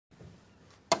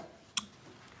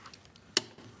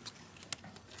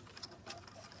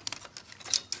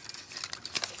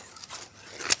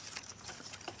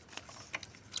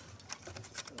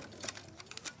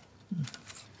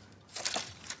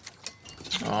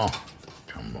now.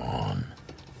 Come on.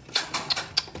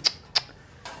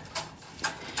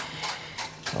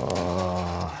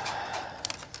 Oh.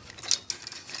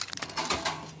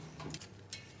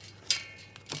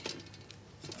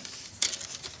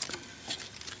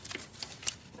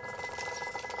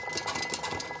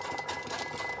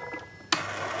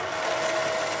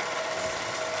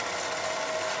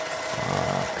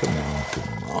 Come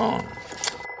on.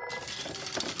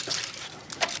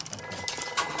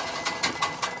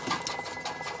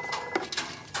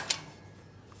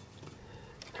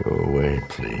 Go away,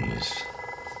 please.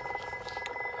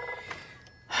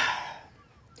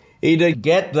 Ida,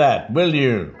 get that, will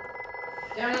you?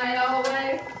 Don't I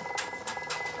always?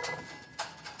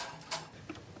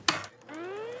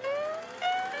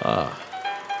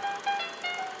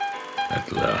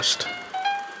 At last.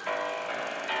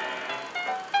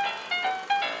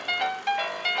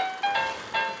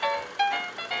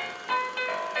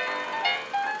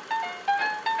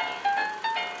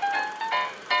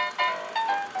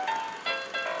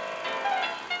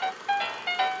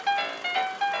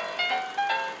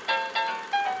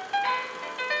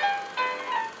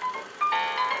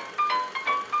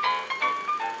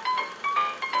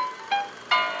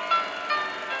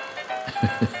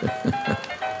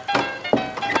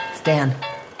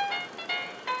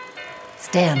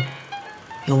 Stan,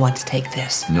 you'll want to take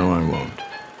this. No, I won't.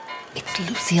 It's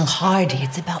Lucille Hardy.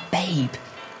 It's about Babe.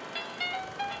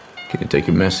 Can you take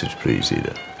a message, please,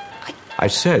 Ida? I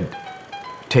said,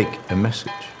 take a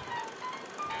message.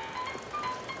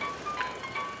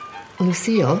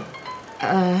 Lucille,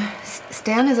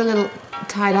 Stan is a little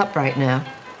tied up right now.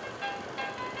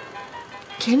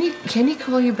 Can he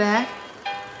call you back?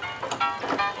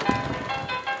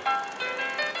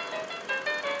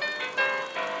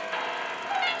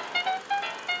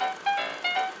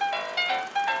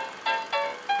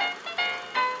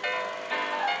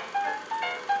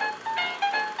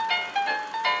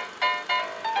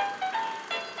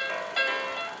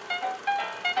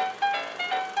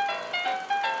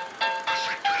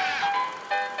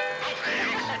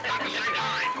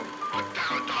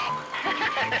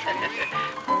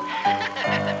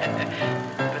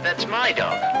 But that's my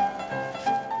dog.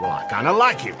 Well, I kind of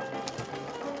like him.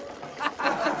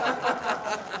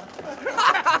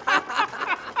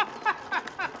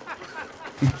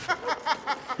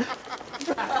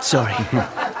 Sorry.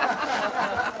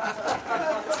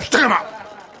 Stick him up!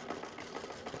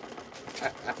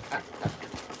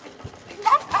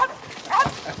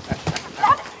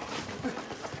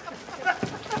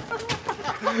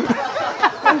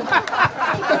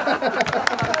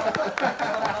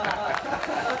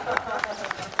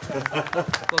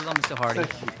 Well done, Mr. Hardy.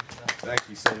 Thank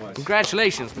you so much.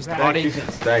 Congratulations, Mr. Hardy.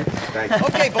 Thank you.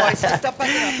 Okay, boys, stop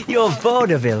backing up. You're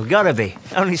vaudeville, gotta be.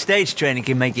 Only stage training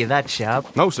can make you that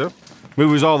sharp. No, sir.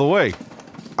 Movies all the way.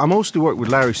 I mostly work with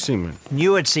Larry Seaman.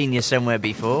 Knew I'd seen you somewhere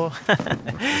before.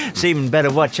 Seaman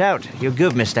better watch out. You're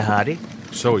good, Mr. Hardy.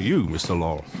 So are you, Mr.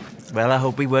 Laurel. Well, I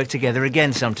hope we work together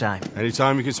again sometime.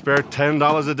 Anytime you can spare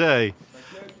 $10 a day.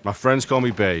 My friends call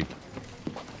me Babe.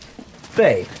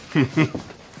 Babe.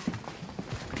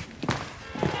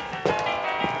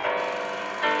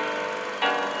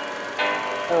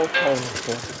 Okay,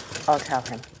 Lucille. I'll tell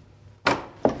him.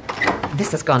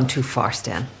 This has gone too far,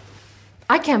 Stan.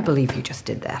 I can't believe you just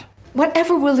did that.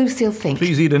 Whatever will Lucille think?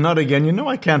 Please, Ida, not again. You know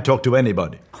I can't talk to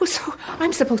anybody. Oh, so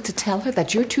I'm supposed to tell her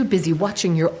that you're too busy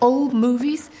watching your old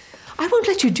movies? I won't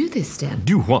let you do this, Stan.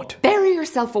 Do what? Bury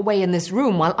yourself away in this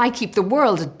room while I keep the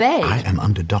world at bay. I am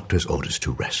under doctor's orders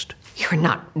to rest. You're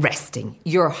not resting.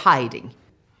 You're hiding.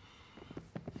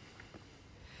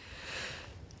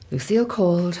 Lucille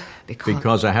called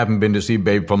Because I haven't been to see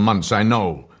Babe for months, I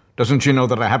know. Doesn't she know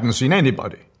that I haven't seen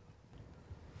anybody?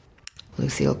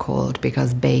 Lucille called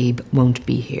because Babe won't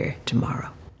be here tomorrow.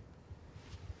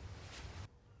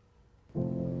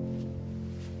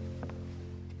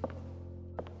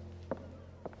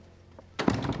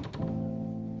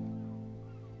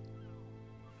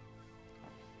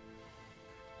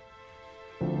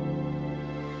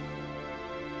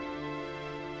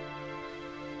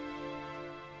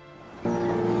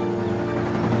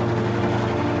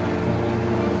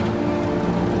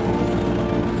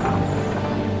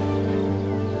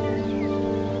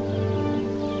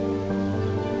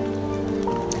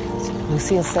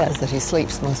 Lucille says that he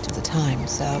sleeps most of the time,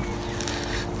 so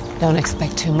don't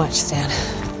expect too much, Stan.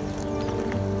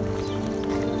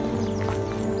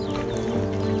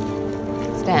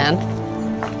 Stan?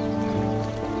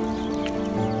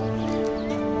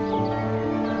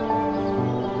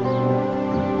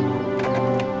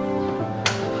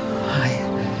 Hi.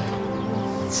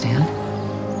 Stan?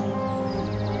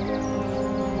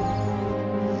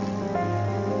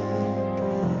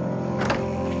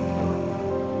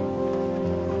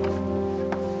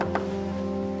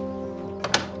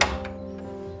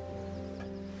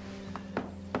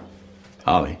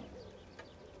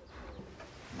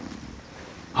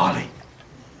 Ollie.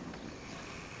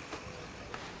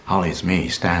 Ollie, it's me,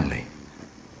 Stanley.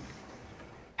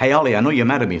 Hey, Ollie, I know you're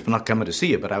mad at me for not coming to see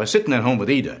you, but I was sitting at home with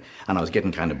Ida, and I was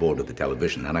getting kind of bored of the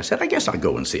television, and I said, I guess I'll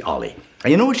go and see Ollie.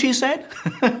 And you know what she said?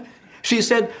 She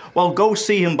said, well, go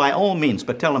see him by all means,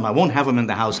 but tell him I won't have him in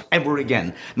the house ever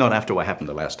again, not after what happened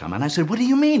the last time. And I said, what do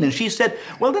you mean? And she said,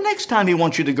 well, the next time he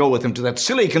wants you to go with him to that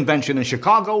silly convention in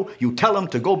Chicago, you tell him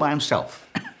to go by himself.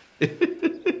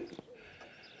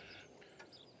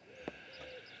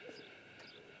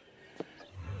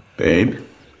 Babe?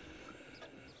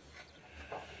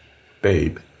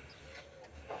 Babe?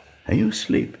 Are you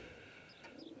asleep?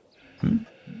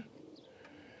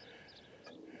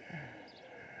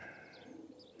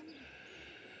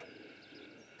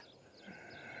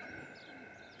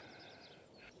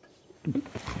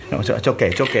 No, it's okay.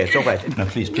 It's okay. It's all right. No,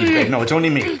 please, babe. No, it's only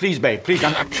me. Please, babe. Please,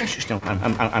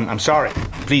 I'm sorry.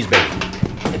 Please, babe.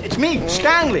 It's me,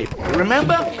 Stanley.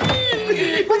 Remember?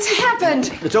 What's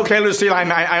happened? It's okay, Lucille.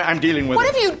 I'm dealing with it. What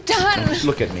have you done?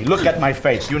 Look at me. Look at my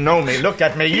face. You know me. Look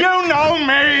at me. You know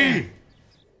me!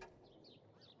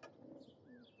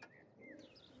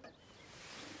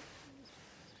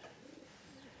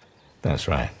 That's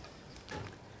right.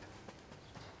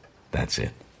 That's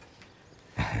it.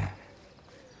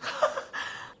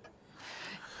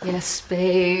 Yes,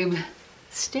 babe.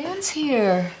 Stan's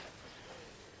here.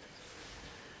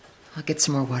 I'll get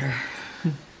some more water.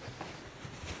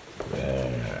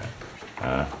 There.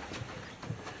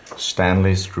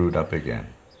 Stanley screwed up again.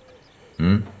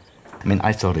 I mean,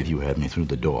 I thought if you had me through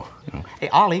the door. You know, hey,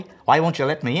 Ollie, why won't you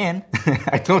let me in?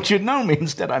 I thought you'd know me.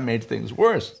 Instead, I made things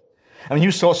worse. I mean,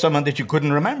 you saw someone that you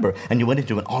couldn't remember, and you went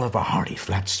into an Oliver Hardy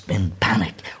flat spin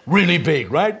panic. Really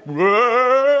big, right?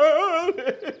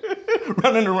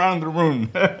 Running around the room,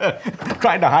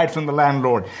 trying to hide from the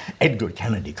landlord. Edgar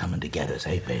Kennedy coming to get us,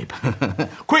 hey, babe?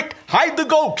 Quick, hide the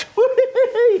goat!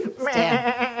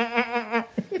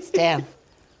 Stan.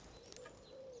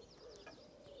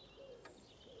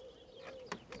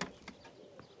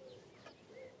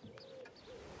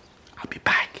 I'll be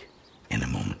back in a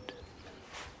moment.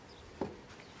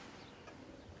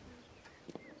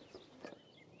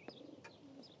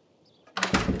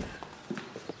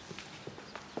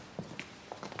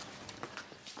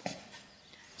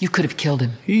 You could have killed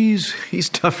him. He's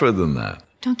tougher than that.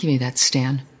 Don't give me that,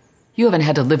 Stan. You haven't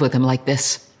had to live with him like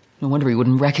this. No wonder he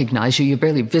wouldn't recognize you. You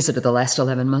barely visited the last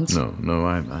 11 months. No,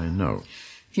 I know.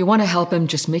 If you want to help him,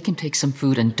 just make him take some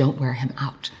food and don't wear him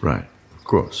out. Right, of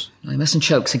course. Well, he mustn't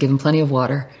choke, so give him plenty of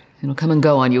water. He'll come and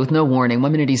go on you with no warning.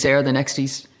 One minute he's there, the next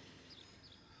he's...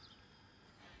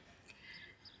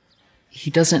 He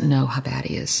doesn't know how bad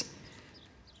he is.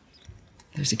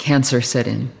 There's a cancer set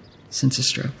in since a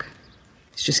stroke.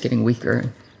 He's just getting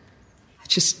weaker. I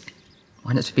just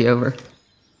want it to be over.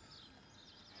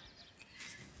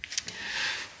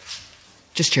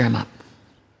 Just cheer him up.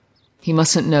 He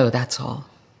mustn't know, that's all.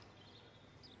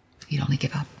 He'd only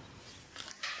give up.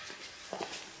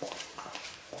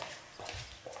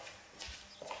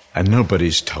 And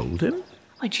nobody's told him?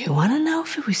 Would you want to know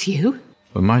if it was you?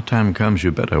 When my time comes,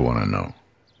 you better want to know.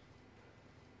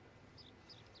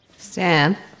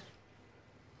 Stan,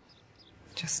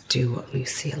 just do what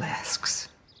Lucille asks.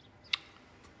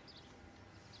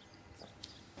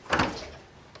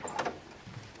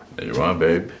 There you are,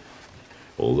 babe.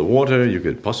 All the water you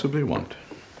could possibly want.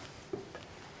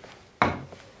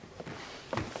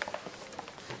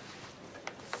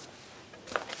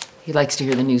 He likes to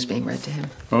hear the news being read to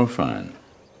him. Oh, fine.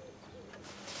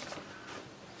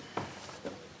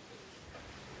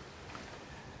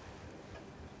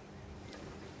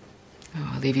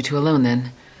 Oh, I'll leave you two alone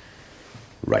then.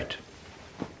 Right.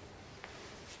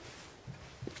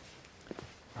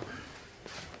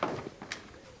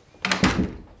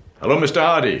 Hello, Mr.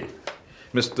 Hardy.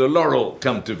 Mr. Laurel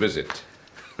come to visit.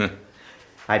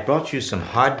 I brought you some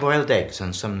hard-boiled eggs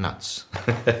and some nuts.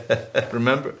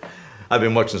 Remember? I've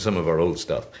been watching some of our old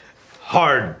stuff.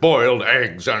 Hard-boiled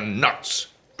eggs and nuts.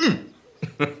 And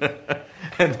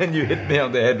then you hit me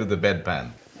on the head with the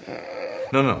bedpan.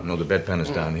 No, the bedpan is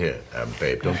down here.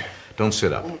 Babe, don't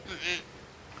sit up. Do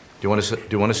you want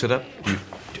to sit up?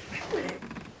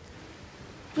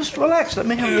 Just relax. Let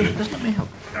me help you. Just let me help.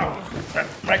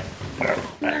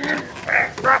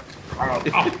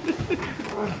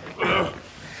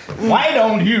 Why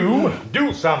don't you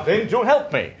do something to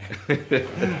help me?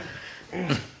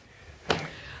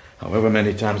 However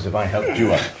many times have I helped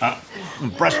you up?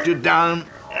 Brushed you down.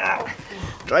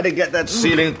 Try to get that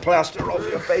ceiling plaster off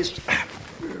your face.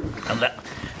 And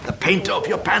the paint off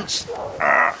your pants.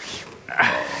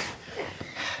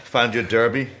 Found your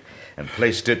derby and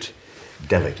placed it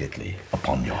delicately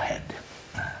upon your head.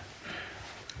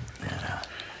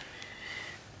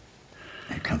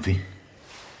 Comfy?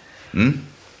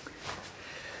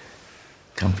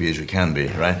 Comfy as you can be,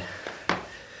 right?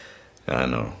 I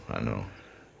know.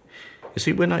 You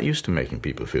see, we're not used to making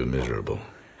people feel miserable.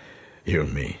 You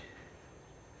and me.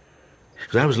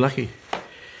 Because I was lucky.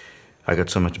 I got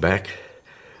so much back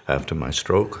after my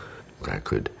stroke. I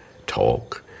could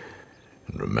talk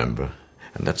and remember.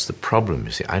 And that's the problem,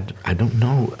 you see. I don't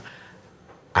know.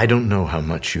 I don't know how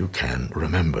much you can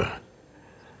remember.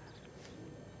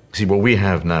 See, what we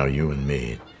have now, you and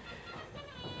me,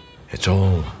 it's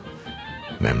all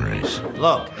memories.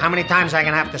 Look, how many times I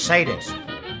gonna have to say this?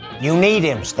 You need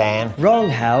him, Stan. Wrong,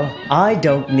 Hal. I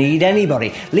don't need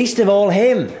anybody. Least of all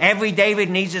him. Every David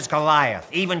needs his Goliath.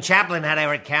 Even Chaplin had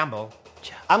Eric Campbell.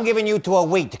 I'm giving you 2 a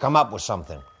week to come up with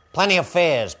something. Plenty of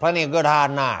fares, plenty of good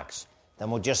hard knocks.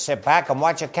 Then we'll just sit back and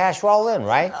watch your cash roll in,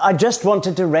 right? I just want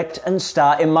to direct and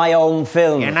star in my own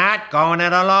film. You're not going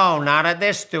it alone, not at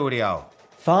this studio.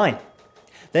 Fine.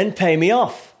 Then pay me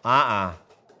off.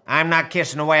 I'm not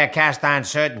kissing away a cast iron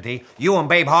certainty. You and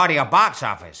Babe Hardy are box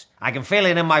office. I can feel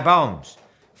it in my bones.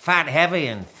 Fat, heavy,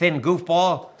 and thin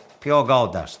goofball, pure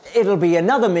gold dust. It'll be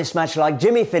another mismatch like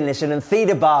Jimmy Finlayson and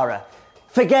Theda Bara.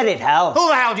 Forget it, Hal. Who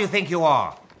the hell do you think you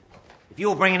are? If you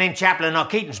were bringing in Chaplin or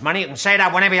Keaton's money, you can say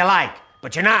that whenever you like.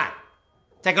 But you're not.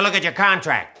 Take a look at your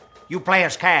contract. You play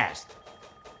as cast.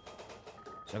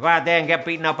 So go out there and get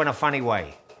beaten up in a funny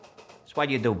way. It's what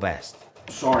you do best.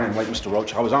 Sorry I'm late, Mr.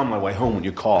 Roach. I was on my way home when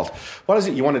you called. What is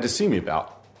it you wanted to see me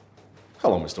about?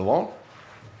 Hello, Mr. Laurel.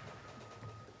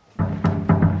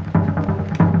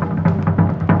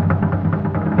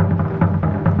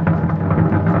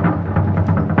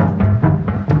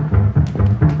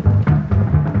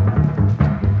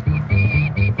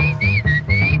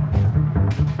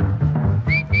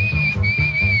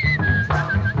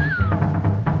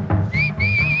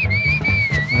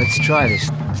 Let's try this.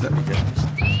 Let me get this.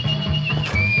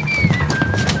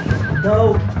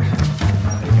 No.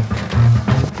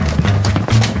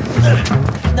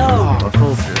 No. I'll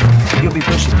fall through. You'll be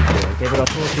pushing me through, okay? But I'll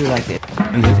fall through like this.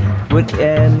 Would,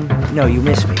 no, you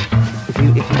miss me. If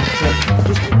you,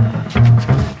 just...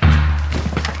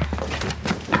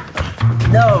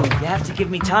 No, you have to give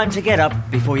me time to get up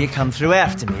before you come through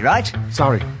after me, right?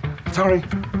 Sorry.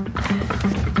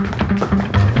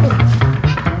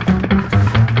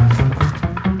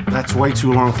 That's way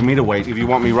too long for me to wait if you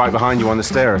want me right behind you on the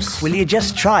stairs. Will you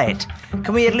just try it?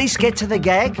 Can we at least get to the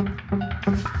gag?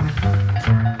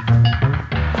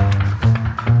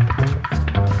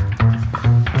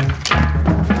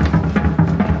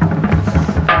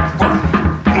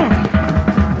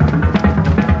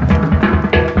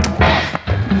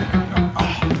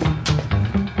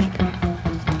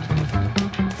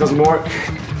 Doesn't work.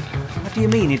 What do you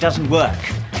mean it doesn't work?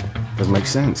 Doesn't make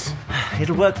sense.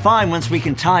 It'll work fine once we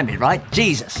can time it, right?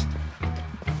 Jesus.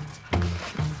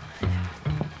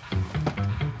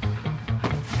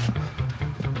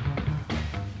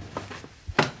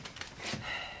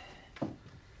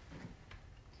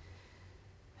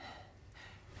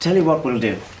 Tell you what we'll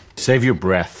do. Save your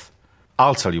breath.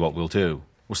 I'll tell you what we'll do.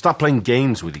 We'll stop playing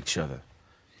games with each other.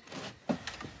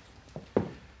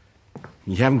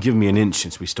 You haven't given me an inch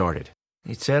since we started.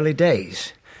 It's early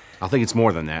days. I think it's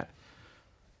more than that.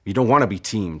 You don't want to be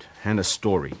teamed, and a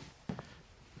story.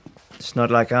 It's not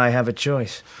like I have a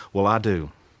choice. Well, I do.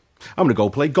 I'm gonna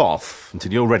go play golf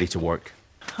until you're ready to work.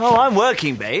 Oh, I'm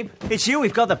working, babe. It's you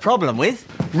we've got the problem with.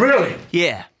 Really?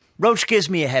 Yeah. Roach gives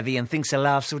me a heavy and thinks the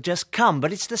laughs will just come,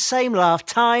 but it's the same laugh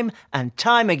time and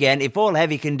time again if all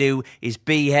heavy can do is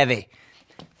be heavy.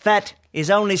 That is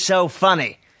only so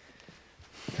funny.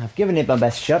 I've given it my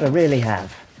best shot, I really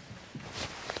have.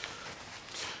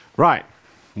 Right.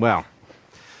 Well,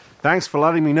 thanks for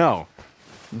letting me know.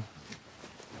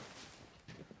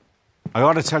 I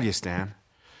ought to tell you, Stan.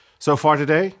 So far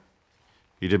today,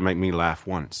 you did make me laugh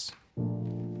once.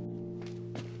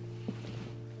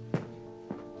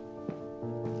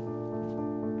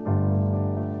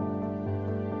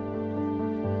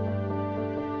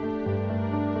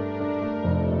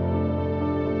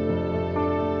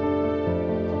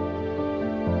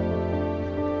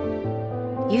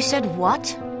 You said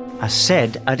what? I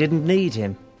said I didn't need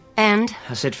him. And?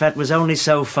 I said Fat was only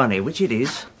so funny, which it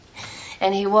is.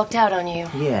 And he walked out on you.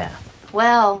 Yeah.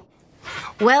 Well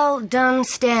done,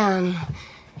 Stan.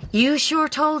 You sure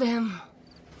told him.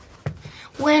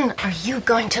 When are you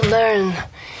going to learn?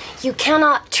 You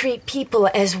cannot treat people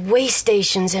as way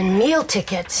stations and meal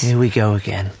tickets. Here we go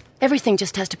again. Everything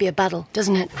just has to be a battle,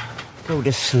 doesn't it? Go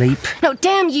to sleep. No,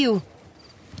 damn you!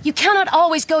 You cannot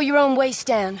always go your own way,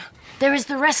 Stan. There is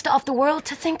the rest of the world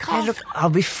to think of. Hey, look,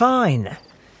 I'll be fine.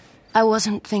 I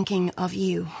wasn't thinking of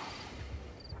you.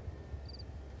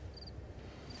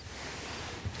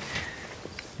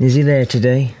 Is he there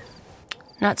today?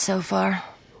 Not so far.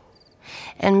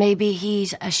 And maybe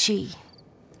he's a she.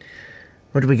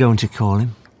 What are we going to call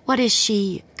him? What is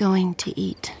she going to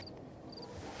eat?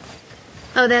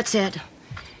 Oh, that's it.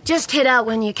 Just hit out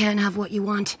when you can't have what you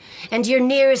want, and your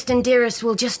nearest and dearest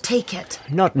will just take it.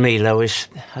 Not me, Lois.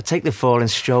 I take the fall and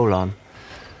stroll on.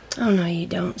 Oh, no, you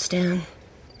don't, Stan.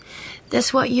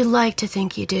 That's what you like to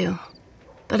think you do.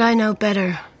 But I know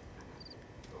better.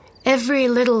 Every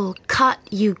little cut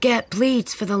you get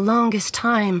bleeds for the longest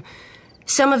time.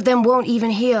 Some of them won't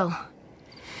even heal.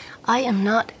 I am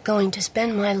not going to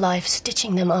spend my life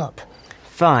stitching them up.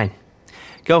 Fine.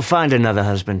 Go find another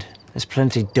husband. There's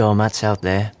plenty doormats out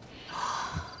there.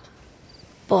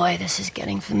 Boy, this is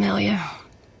getting familiar.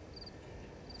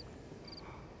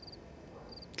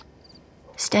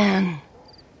 Stan.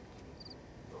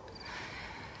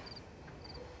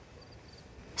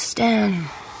 Stan.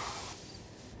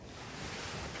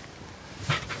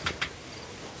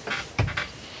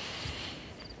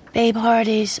 Babe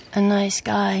Hardy's a nice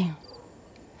guy.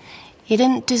 He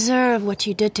didn't deserve what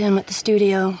you did to him at the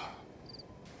studio.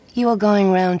 You were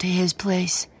going round to his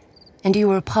place, and you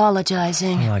were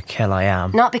apologizing. Like hell I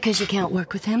am. Not because you can't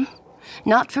work with him,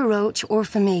 not for Roach or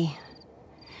for me,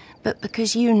 but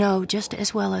because you know just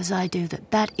as well as I do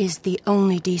that that is the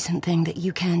only decent thing that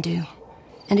you can do.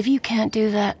 And if you can't do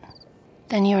that,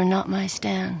 then you're not my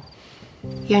Stan.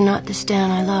 You're not the Stan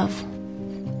I love.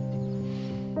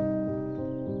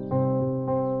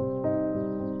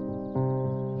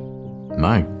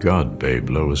 My God, babe,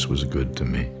 Lois was good to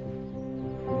me.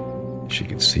 She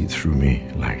could see through me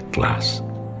like glass.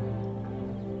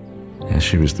 And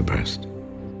she was the best.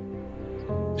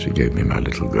 She gave me my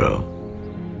little girl.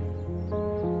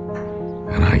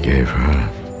 And I gave her...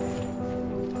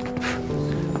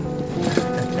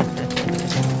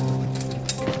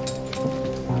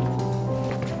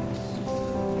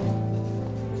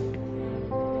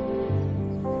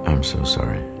 I'm so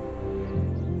sorry.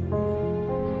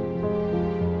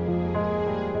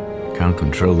 Can't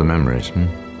control the memories,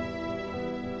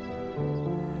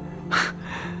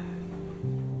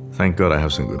 Thank God I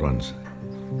have some good ones.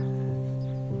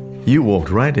 You walked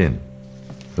right in,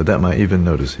 without my even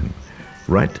noticing,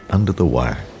 right under the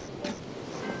wire.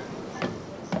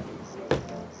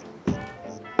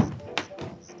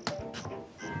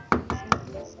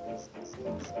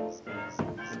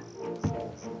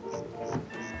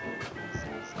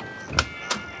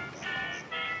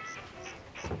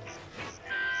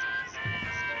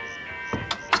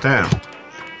 Stan.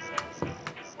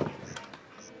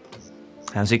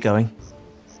 How's it going?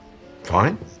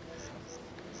 Fine.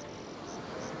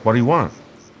 What do you want?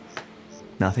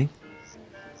 Nothing.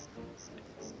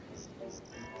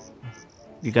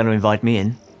 You going to invite me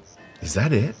in? Is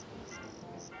that it?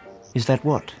 Is that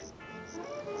what?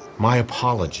 My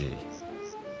apology.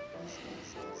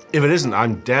 If it isn't,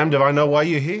 I'm damned if I know why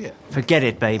you're here. Forget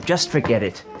it, babe. Just forget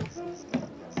it.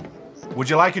 Would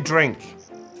you like a drink?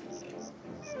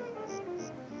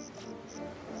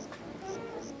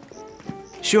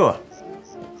 Sure.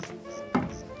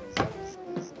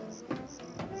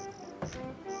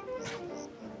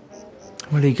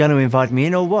 Well, are you going to invite me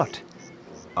in or what?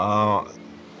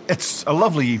 It's a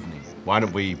lovely evening. Why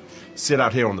don't we sit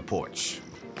out here on the porch?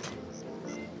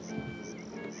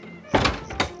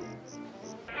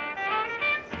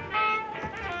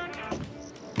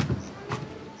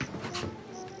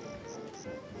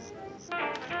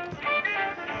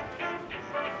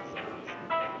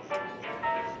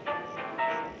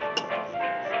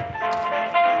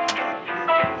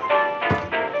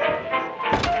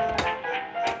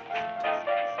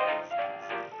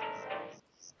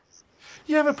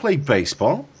 You ever play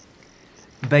baseball?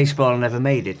 Baseball never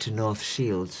made it to North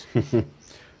Shields.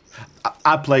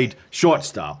 I played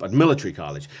shortstop at military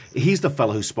college. He's the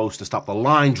fellow who's supposed to stop the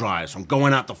line drives from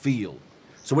going out the field.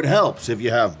 So it helps if you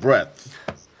have breadth.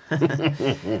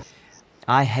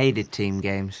 I hated team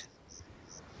games.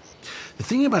 The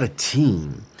thing about a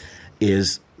team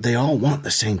is they all want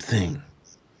the same thing.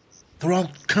 They're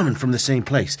all coming from the same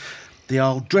place. They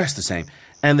all dress the same.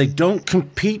 And they don't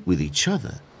compete with each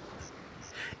other.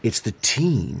 It's the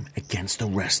team against the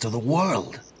rest of the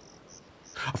world.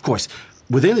 Of course,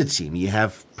 within the team, you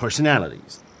have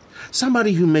personalities.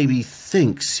 Somebody who maybe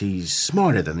thinks he's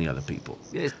smarter than the other people.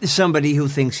 Somebody who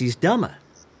thinks he's dumber.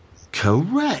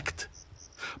 Correct.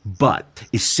 But,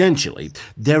 essentially,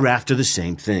 they're after the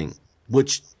same thing,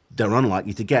 which they're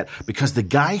unlikely to get, because the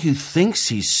guy who thinks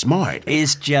he's smart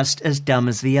is just as dumb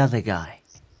as the other guy.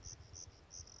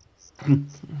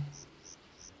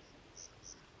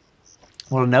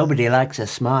 Well, nobody likes a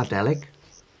smart aleck.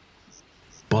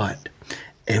 But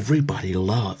Everybody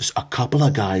loves a couple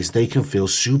of guys they can feel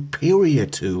superior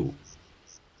to.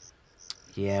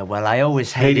 Yeah, well, I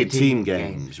always Hated team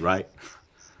games, right?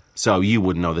 So you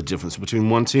wouldn't know the difference between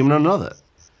one team and another.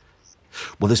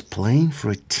 Well, there's playing for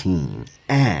a team,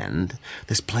 and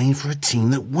there's playing for a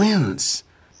team that wins.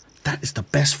 That is the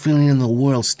best feeling in the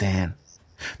world, Stan.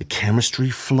 The chemistry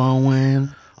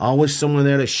flowing, always someone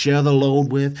there to share the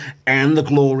load with, and the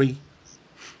glory.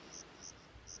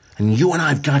 And you and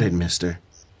I've got it, mister.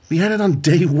 We had it on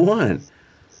day one,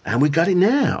 and we got it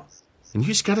now. And you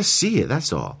just gotta see it,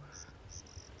 that's all.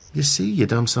 You see, you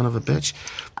dumb son of a bitch,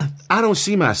 I don't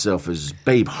see myself as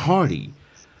Babe Hardy.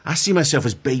 I see myself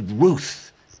as Babe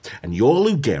Ruth. And you're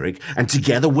Lou Gehrig, and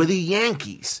together we're the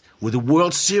Yankees, with the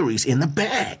World Series in the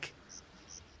bag.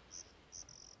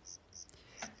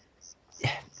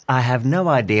 I have no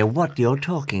idea what you're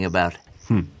talking about.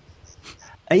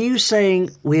 Are you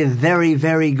saying we're very,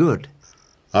 very good?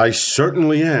 I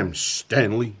certainly am,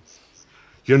 Stanley.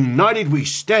 United we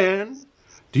stand,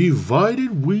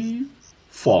 divided we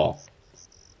fall.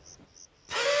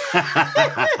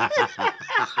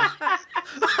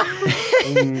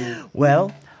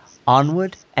 Well,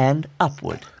 onward and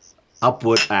upward.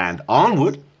 Upward and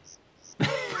onward.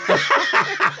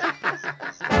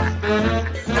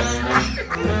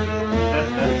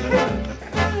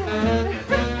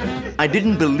 I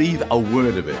didn't believe a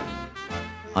word of it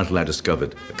until I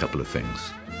discovered a couple of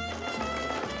things.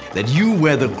 That you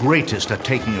were the greatest at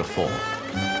taking a fall.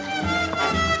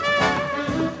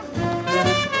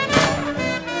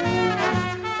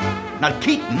 Now,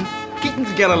 Keaton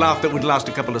could get a laugh that would last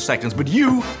a couple of seconds, but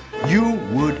you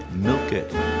would milk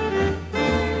it.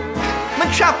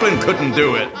 Chaplin couldn't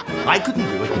do it. I couldn't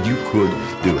do it, but you could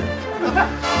do it.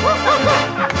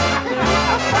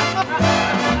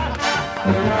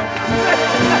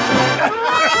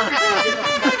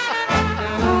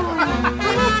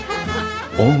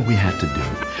 All we had to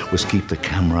do was keep the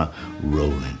camera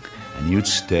rolling, and you'd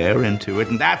stare into it,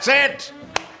 and that's it!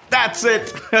 That's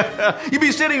it! You'd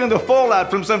be sitting in the fallout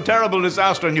from some terrible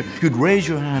disaster, and you'd raise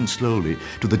your hand slowly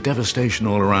to the devastation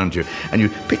all around you, and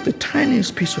you'd pick the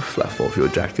tiniest piece of fluff off your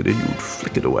jacket, and you'd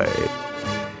flick it away.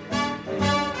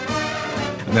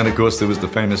 And then, of course, there was the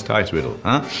famous tie twiddle,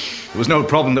 huh? There was no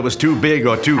problem that was too big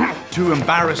or too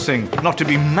embarrassing not to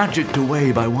be magicked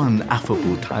away by one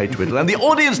affable tie twiddle. And the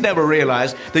audience never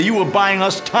realized that you were buying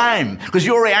us time, because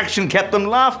your reaction kept them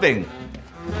laughing.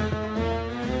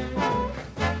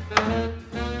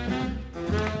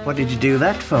 What did you do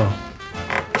that for?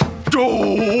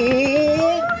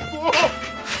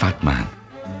 Fat man,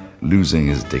 losing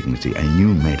his dignity, and you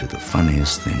made it the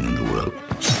funniest thing in the world.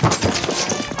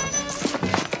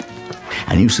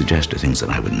 And you suggested things that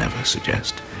I would never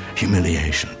suggest.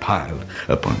 Humiliation, piled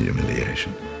upon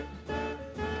humiliation.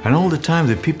 And all the time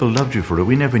that people loved you for it,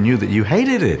 we never knew that you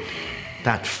hated it.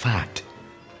 That fat.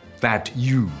 That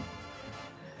you.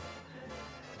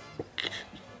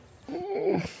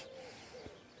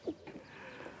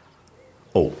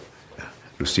 Oh,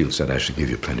 Lucille said I should give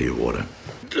you plenty of water.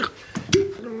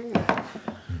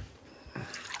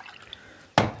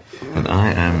 And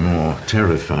I am more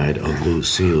terrified of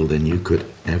Lucille than you could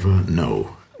ever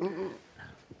know.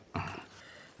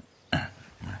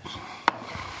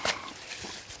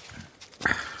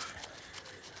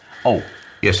 Oh,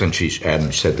 yes, and she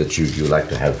said that you like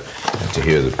to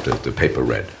hear the paper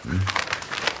read.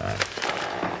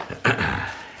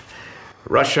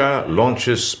 Russia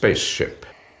launches spaceship.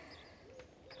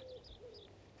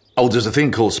 Oh, there's a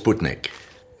thing called Sputnik.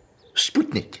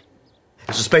 Sputnik.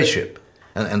 It's a spaceship.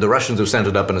 And the Russians have sent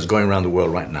it up and it's going around the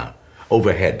world right now.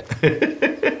 Overhead.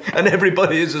 And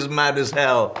everybody is as mad as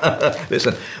hell.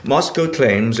 Listen, Moscow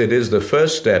claims it is the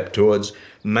first step towards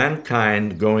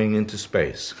mankind going into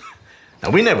space. Now,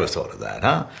 we never thought of that,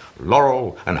 huh?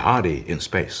 Laurel and Hardy in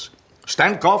space.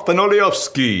 Stankov and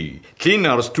Olyovsky,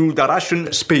 cleaners to the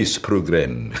Russian space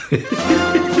program.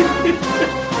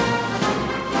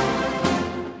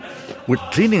 We're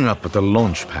cleaning up at the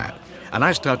launch pad, and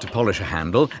I start to polish a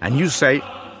handle, and you say,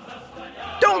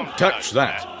 "Don't touch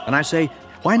that." And I say,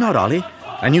 "Why not, Ollie?"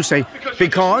 And you say,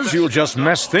 "Because you'll just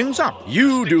mess things up.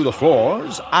 You do the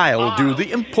floors, I'll do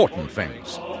the important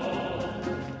things."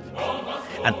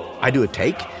 And I do a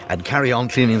take and carry on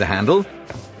cleaning the handle,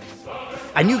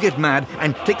 and you get mad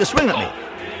and take a swing at me.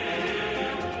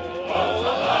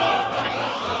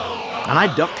 And I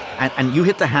duck, and you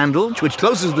hit the handle, which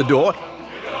closes the door.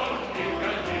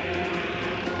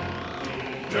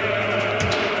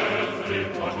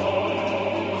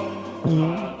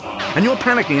 And you're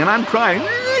panicking, and I'm crying.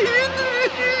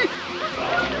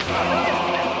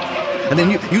 And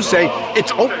then you say,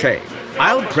 "It's okay.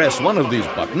 I'll press one of these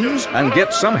buttons and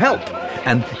get some help.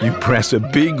 And you press a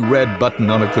big red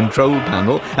button on a control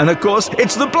panel, and of course,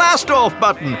 it's the blast-off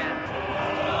button.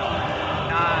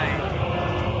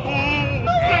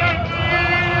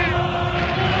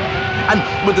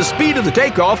 And with the speed of the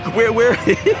takeoff, we're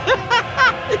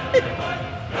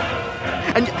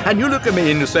and you look at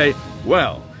me and you say,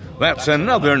 well, that's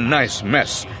another nice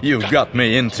mess you've got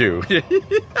me into.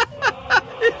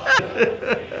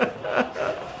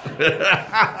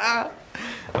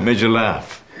 I made you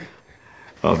laugh.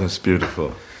 Oh, that's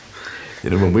beautiful.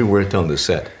 You know, when we worked on the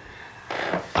set,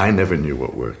 I never knew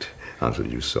what worked until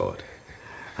you saw it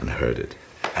and heard it.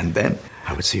 And then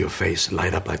I would see your face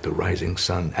light up like the rising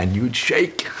sun, and you'd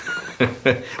shake.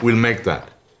 We'll make that.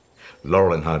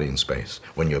 Laurel and Hardy in space.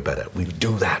 When you're better, we'll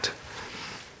do that.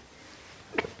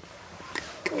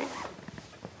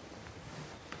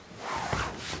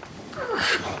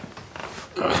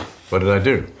 What did I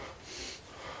do?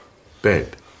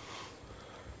 Babe.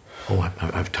 Oh,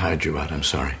 I've tired you out. I'm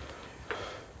sorry.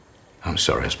 I'm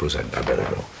sorry. I suppose I better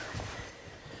go.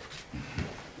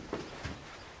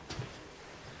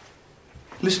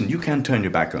 Listen, you can't turn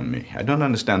your back on me. I don't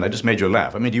understand. I just made you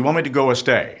laugh. I mean, do you want me to go or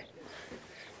stay?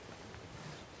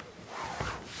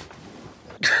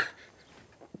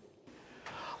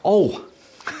 Oh,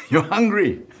 you're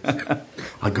hungry.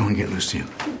 I'll go and get Lucille.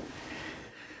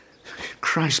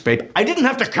 Christ, babe, I didn't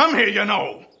have to come here, you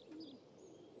know.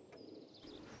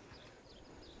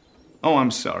 Oh,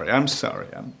 I'm sorry.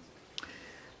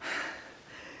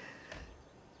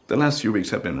 The last few weeks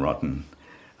have been rotten.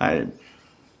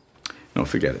 No,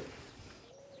 forget it.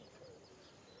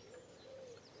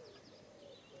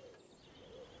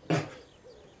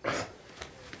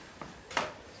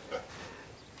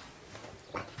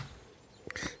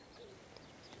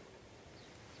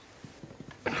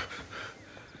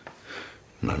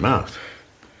 My mouth.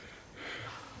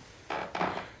 I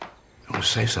want to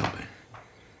say something.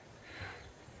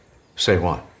 Say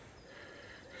what?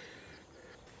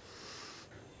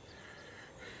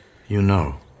 You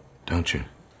know, don't you?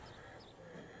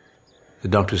 The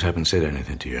doctors haven't said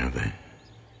anything to you, have they?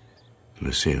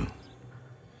 Lucille.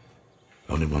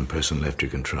 Only one person left you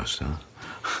can trust, huh?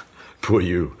 Poor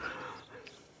you.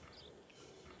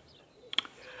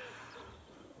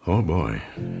 Oh, boy.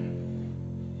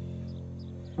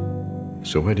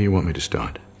 So where do you want me to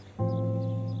start?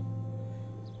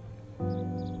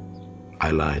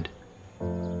 I lied.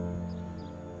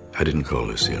 I didn't call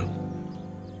Lucille.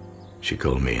 She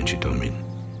called me and she told me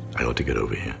I ought to get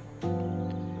over here.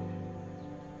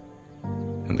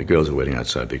 And the girls are waiting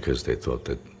outside because they thought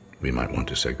that we might want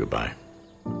to say goodbye.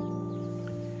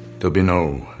 There'll be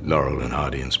no Laurel and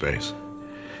Hardy in space.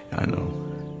 I know.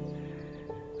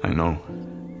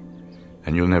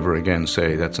 And you'll never again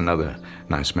say, that's another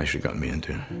nice mess you got me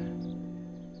into.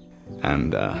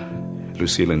 And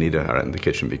Lucille and Nita are in the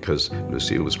kitchen because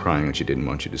Lucille was crying and she didn't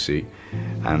want you to see.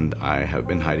 And I have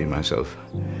been hiding myself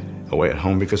away at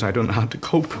home because I don't know how to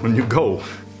cope when you go.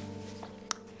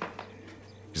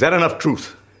 Is that enough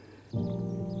truth?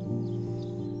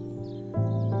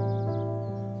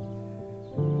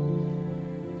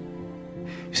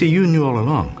 See, you knew all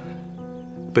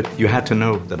along, but you had to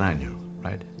know that I knew,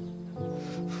 right?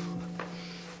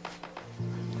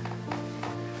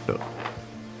 Look,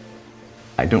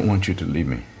 I don't want you to leave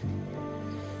me,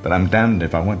 but I'm damned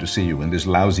if I want to see you in this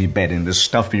lousy bed in this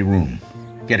stuffy room,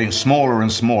 getting smaller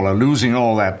and smaller, losing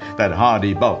all that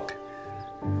Hardy bulk.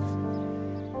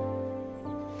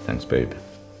 Thanks, babe.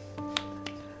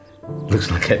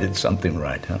 Looks like I did something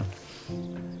right, huh?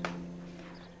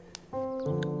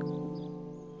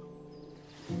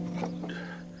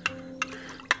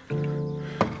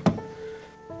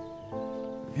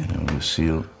 You know,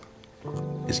 Lucille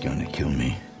is going to kill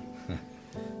me.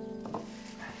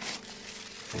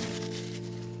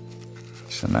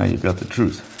 So now you've got the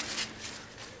truth.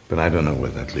 But I don't know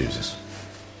where that leaves us.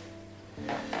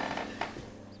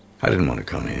 I didn't want to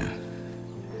come here.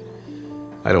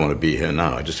 I don't want to be here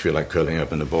now. I just feel like curling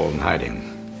up in a ball and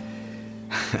hiding.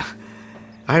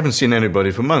 I haven't seen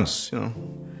anybody for months, you know.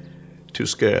 Too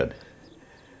scared.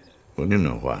 Well, you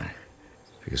know why.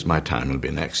 Because my time will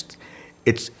be next.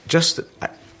 It's just that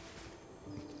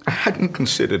I hadn't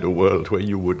considered a world where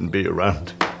you wouldn't be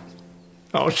around.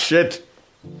 Oh, shit.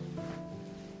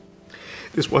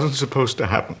 This wasn't supposed to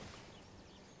happen.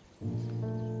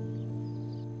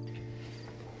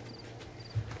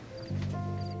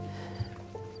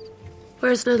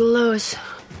 Where's little Lois?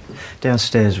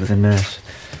 Downstairs with a nurse.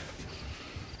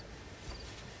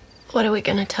 What are we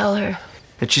gonna tell her?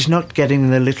 That she's not getting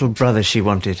the little brother she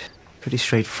wanted. Pretty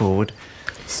straightforward.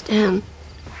 Stan,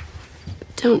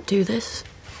 don't do this.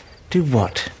 Do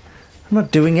what? I'm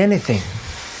not doing anything.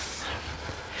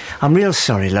 I'm real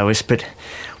sorry, Lois, but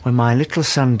when my little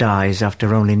son dies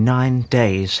after only 9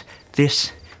 days,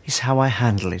 this is how I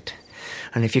handle it.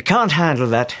 And if you can't handle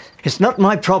that, it's not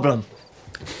my problem.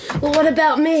 Well, what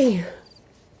about me?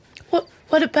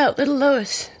 What about little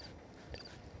Lois?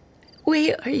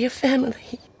 We are your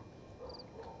family.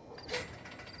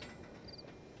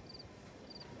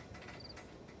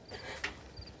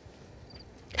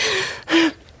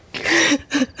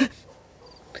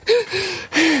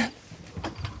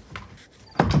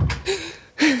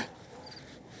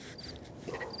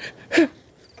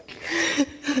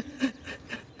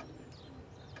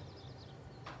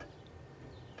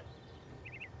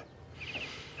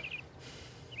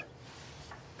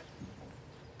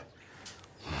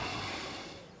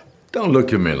 Don't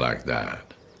look at me like that.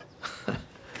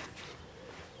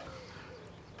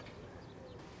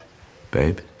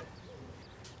 Babe?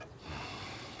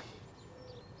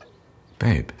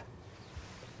 Babe?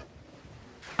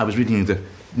 I was reading the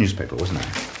newspaper, wasn't I?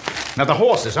 Now, the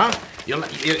horses, huh? You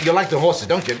like the horses,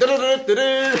 don't you?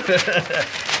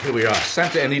 Here we are,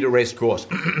 Santa Anita Race Course.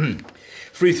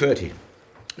 3:30.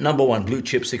 Number 1, Blue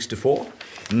Chip 6-4.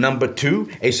 Number 2,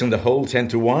 Ace in the Hole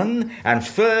 10-1. And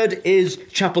third is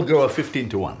Chapel Goer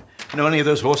 15-1. Know any of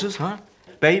those horses, huh?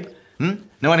 Babe?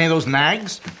 Know any of those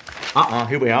nags?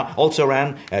 Here we are. Also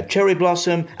ran Cherry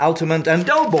Blossom, Altamont, and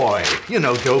Doughboy. You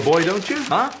know Doughboy, don't you,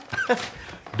 huh?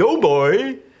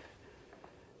 Doughboy?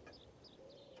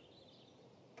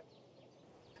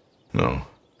 No.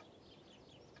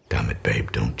 Damn it,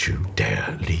 babe, don't you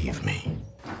dare leave me.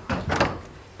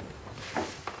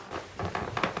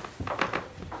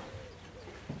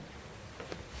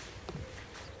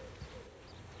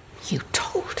 You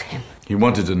told him. He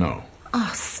wanted to know.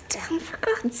 Oh, Stan, for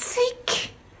God's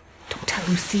sake. Don't tell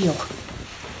Lucille.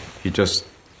 He just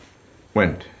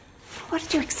went. What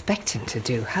did you expect him to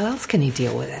do? How else can he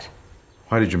deal with it?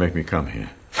 Why did you make me come here?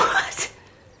 What?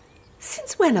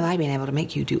 Since when have I been able to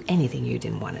make you do anything you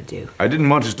didn't want to do? I didn't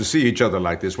want us to see each other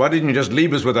like this. Why didn't you just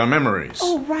leave us with our memories?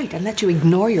 Oh, right, and let you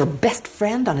ignore your best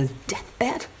friend on his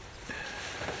deathbed?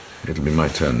 It'll be my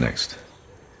turn next.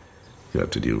 You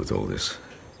have to deal with all this.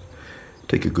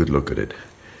 Take a good look at it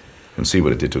and see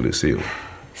what it did to Lucille.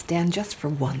 Stan, just for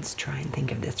once, try and think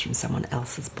of this from someone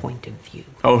else's point of view.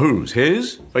 Oh, whose?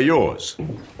 His or yours?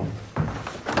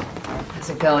 How's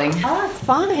it going? Oh, it's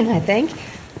fine, I think.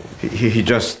 He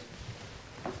just...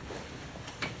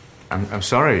 I'm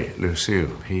sorry,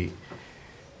 Lucille. He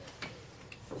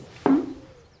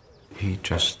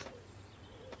just...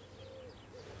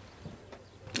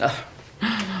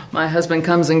 My husband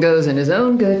comes and goes in his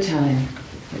own good time.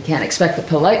 We can't expect the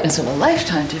politeness of a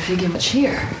lifetime to figure much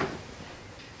here.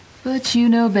 But you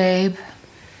know, babe,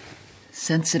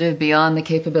 sensitive beyond the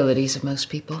capabilities of most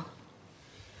people.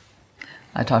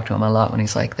 I talk to him a lot when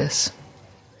he's like this.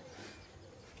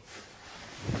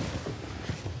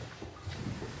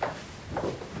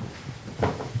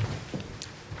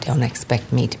 Don't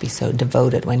expect me to be so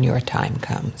devoted when your time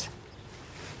comes.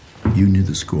 You knew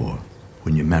the score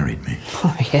when you married me.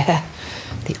 Oh, yeah.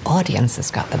 The audience has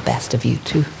got the best of you,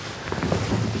 too.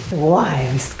 The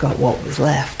wives got what was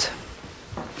left.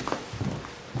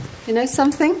 You know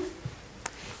something?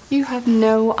 You have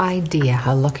no idea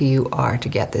how lucky you are to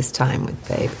get this time with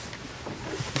Babe.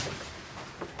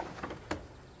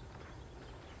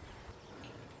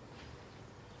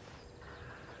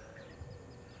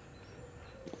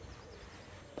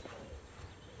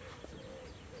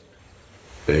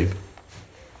 Babe?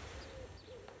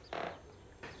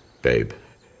 Babe,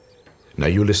 now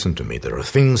you listen to me. There are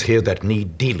things here that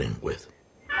need dealing with.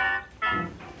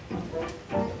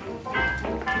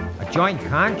 A joint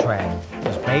contract?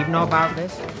 Does Babe know about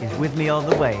this? He's with me all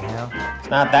the way, Hal. It's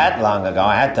not that long ago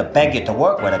I had to beg you to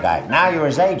work with a guy. Now you're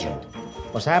his agent.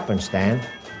 What's happened, Stan?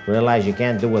 Realize you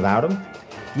can't do without him?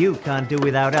 You can't do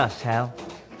without us, Hal.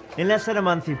 In less than a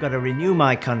month, you've got to renew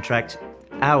my contract,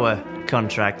 our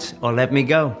contract, or let me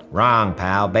go. Wrong,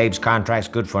 pal. Babe's contract's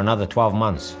good for another 12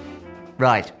 months.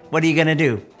 Right. What are you going to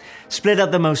do? Split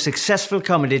up the most successful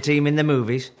comedy team in the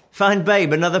movies? Find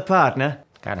Babe another partner?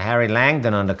 Got Harry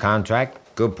Langdon under contract.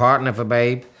 Good partner for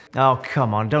Babe. Oh,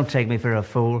 come on. Don't take me for a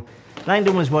fool.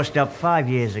 Langdon was washed up 5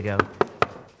 years ago.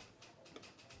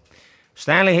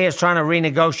 Stanley here's trying to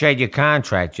renegotiate your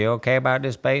contract. You okay about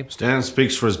this, Babe? Stan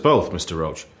speaks for us both, Mr.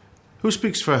 Roach. Who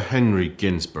speaks for Henry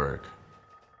Ginsberg?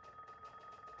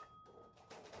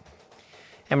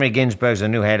 Henry Ginsberg's the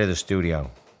new head of the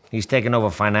studio. He's taken over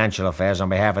financial affairs on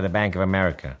behalf of the Bank of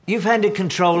America. You've handed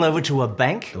control over to a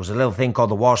bank? There was a little thing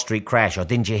called the Wall Street crash, or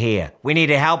didn't you hear? We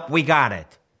needed help, we got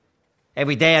it.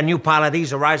 Every day a new pile of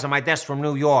these arrives on my desk from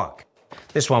New York.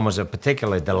 This one was a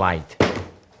particular delight.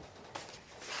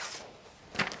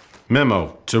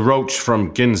 Memo to Roach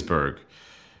from Ginsburg.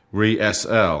 Re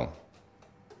SL.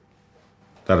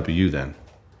 That'll be you then.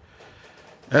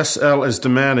 SL is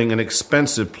demanding an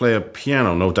expensive player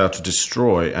piano, no doubt to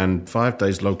destroy, and 5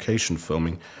 days location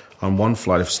filming on one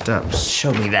flight of steps.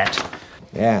 Show me that.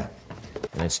 Yeah.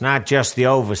 And it's not just the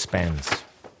overspends.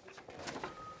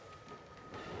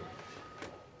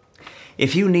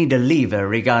 If you need a lever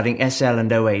regarding SL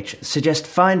and OH, suggest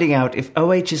finding out if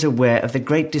OH is aware of the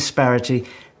great disparity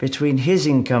between his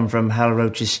income from Hal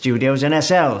Roach's studios and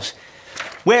SL's.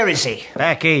 Where is he?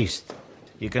 Back east.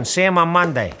 You can see him on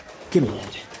Monday. Give me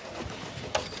that.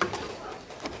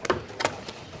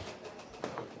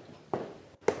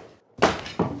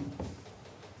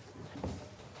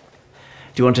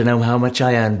 Do you want to know how much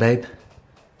I earn, babe?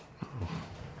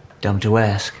 Dumb to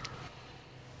ask.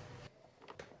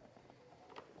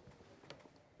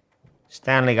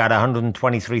 Stanley got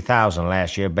 $123,000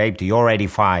 last year, babe, to your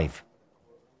 85.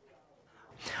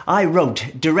 I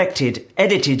wrote, directed,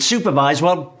 edited, supervised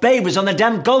while Babe was on the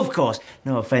damn golf course.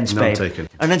 No offense, None Babe. taken.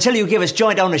 And until you give us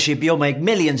joint ownership, you'll make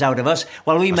millions out of us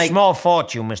while we make... A small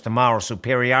fortune, Mr. Moral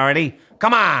Superiority.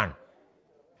 Come on!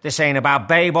 This ain't about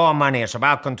Babe or money, it's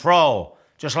about control.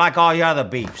 Just like all your other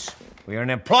beefs. We're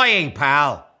an employee,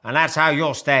 pal, and that's how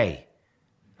you'll stay.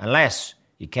 Unless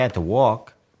you care to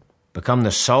walk. Become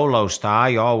the solo star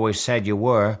you always said you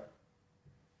were.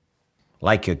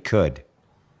 Like you could.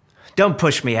 Don't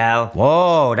push me, Al.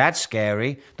 Whoa, that's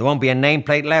scary. There won't be a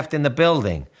nameplate left in the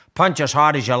building. Punch as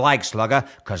hard as you like, Slugger,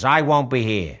 'cause I won't be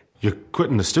here. You're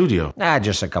quitting the studio?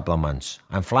 Just a couple of months.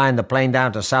 I'm flying the plane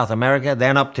down to South America,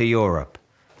 then up to Europe.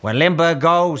 When Lindbergh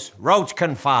goes, Roach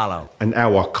can follow. And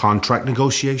our contract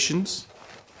negotiations?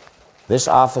 This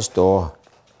office door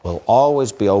will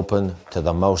always be open to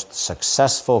the most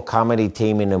successful comedy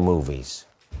team in the movies.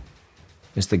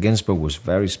 Mr. Ginsburg was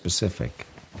very specific.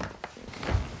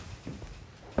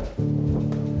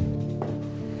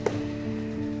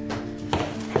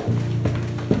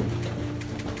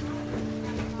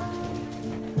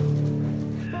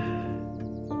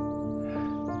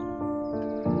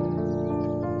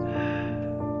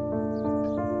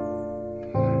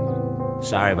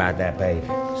 Sorry about that, babe.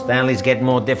 Stanley's getting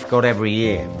more difficult every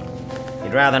year.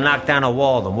 He'd rather knock down a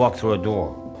wall than walk through a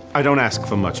door. I don't ask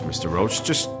for much, Mr. Roach.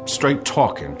 Just straight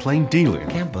talking, plain dealing.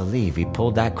 I can't believe he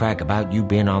pulled that crack about you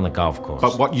being on the golf course.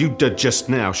 But what you did just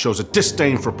now shows a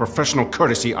disdain for professional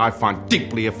courtesy I find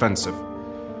deeply offensive.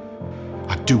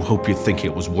 I do hope you think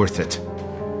it was worth it.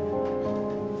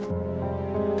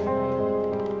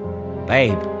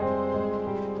 Babe.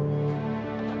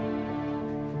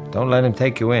 Don't let him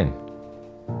take you in.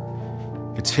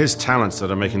 It's his talents that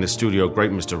are making the studio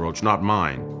great, Mr. Roach, not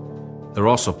mine. They're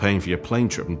also paying for your plane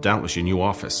trip and doubtless your new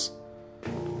office.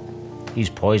 He's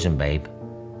poison, babe.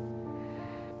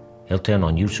 He'll turn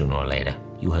on you sooner or later.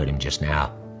 You heard him just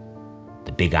now.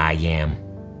 The big I am.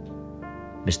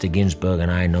 Mr. Ginsburg and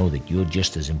I know that you're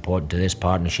just as important to this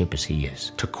partnership as he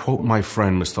is. To quote my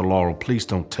friend, Mr. Laurel, please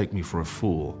don't take me for a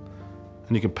fool.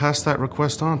 And you can pass that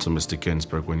request on to Mr.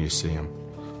 Ginsburg when you see him.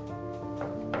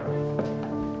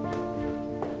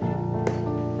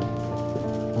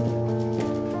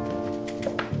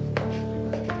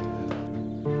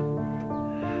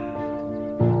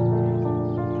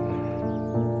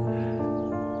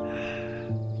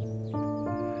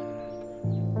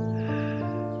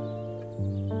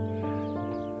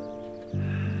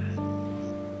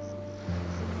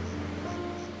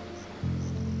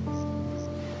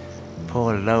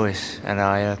 Poor Lois and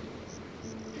I are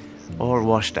all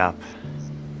washed up.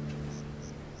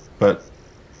 But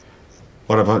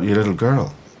what about your little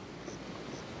girl?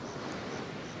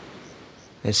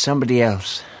 There's somebody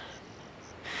else.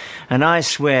 And I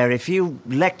swear, if you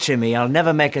lecture me, I'll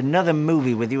never make another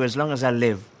movie with you as long as I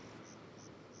live.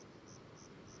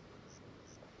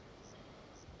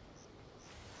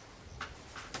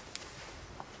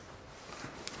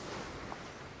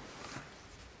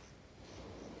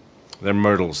 They're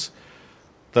myrtles.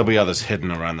 There'll be others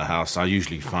hidden around the house. I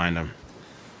usually find them.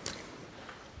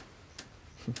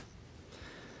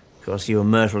 Of course, you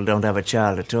and Myrtle don't have a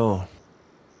child at all.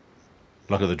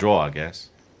 Luck of the draw, I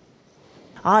guess.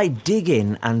 I dig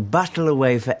in and battle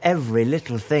away for every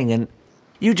little thing, and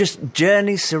you just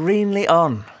journey serenely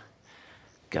on.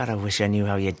 God, I wish I knew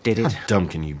how you did it. How dumb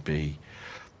can you be?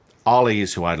 Ollie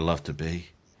is who I'd love to be.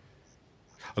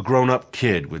 A grown-up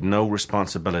kid with no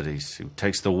responsibilities, who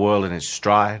takes the world in his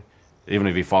stride, even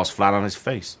if he falls flat on his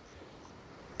face.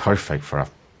 Perfect for a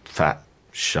fat,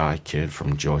 shy kid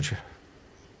from Georgia.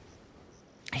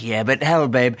 Yeah, but hell,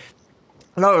 babe,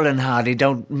 Laurel and Hardy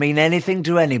don't mean anything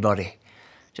to anybody.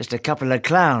 Just a couple of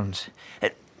clowns.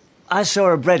 I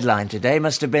saw a breadline today.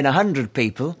 Must have been 100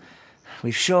 people.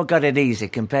 We've sure got it easy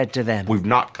compared to them. We've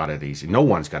not got it easy. No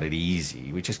one's got it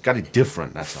easy. We just got it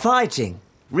different, that's all. Fighting.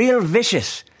 Real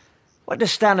vicious. What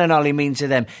does Stan and Ollie mean to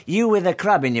them? You with a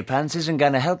crab in your pants isn't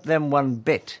going to help them one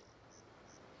bit.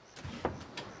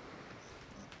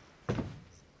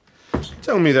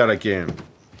 Tell me that again.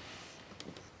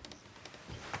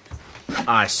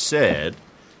 I said...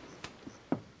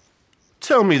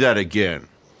 Tell me that again.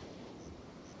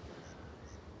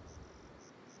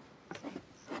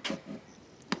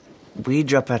 We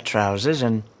drop our trousers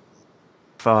and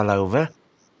fall over,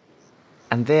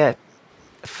 and they're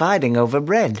fighting over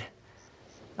bread.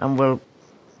 And, well,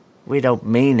 we don't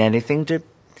mean anything to...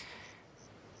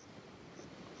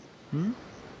 Do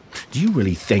you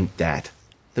really think that?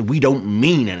 That we don't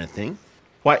mean anything?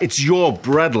 Why, it's your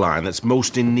breadline that's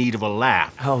most in need of a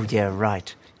laugh. Oh, yeah,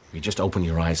 right. You just open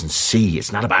your eyes and see.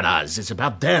 It's not about us. It's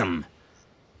about them.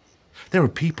 There are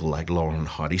people like Laurel and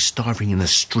Hardy starving in the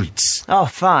streets. Oh,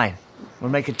 fine. We'll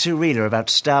make a two-reeler about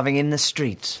starving in the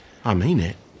streets. I mean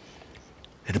it.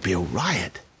 It'll be a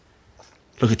riot.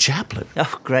 Look at Chaplin.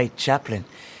 Oh, great Chaplin.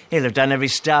 He'll have done every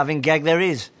starving gag there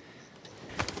is.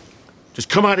 Just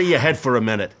come out of your head for a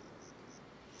minute.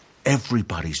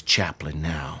 Everybody's Chaplin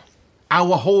now.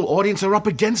 Our whole audience are up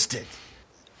against it.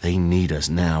 They need us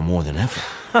now more than ever.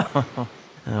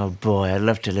 Oh, boy, I'd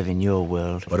love to live in your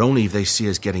world. But only if they see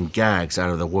us getting gags out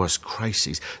of the worst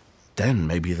crises. Then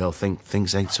maybe they'll think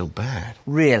things ain't so bad.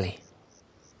 Really?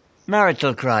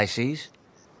 Marital crises?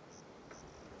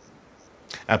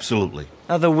 Absolutely.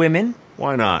 Other women?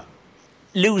 Why not?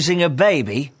 Losing a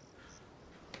baby?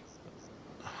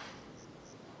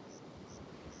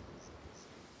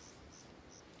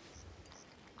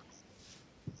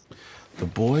 The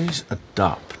boys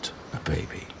adopt a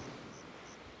baby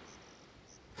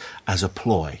as a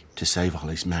ploy to save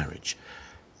Ollie's marriage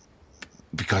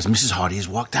because Mrs. Hardy has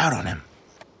walked out on him.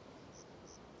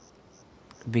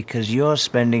 Because you're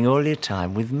spending all your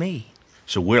time with me.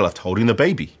 So we're left holding the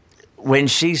baby. When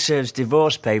she serves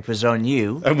divorce papers on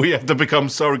you... And we have to become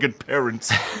surrogate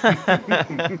parents.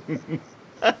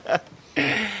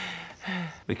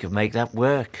 We could make that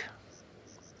work.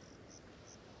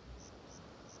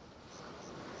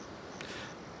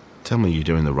 Tell me you're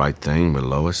doing the right thing with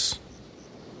Lois.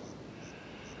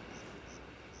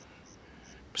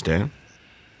 Stan?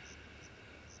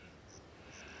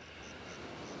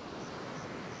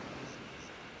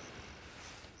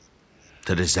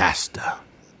 The disaster.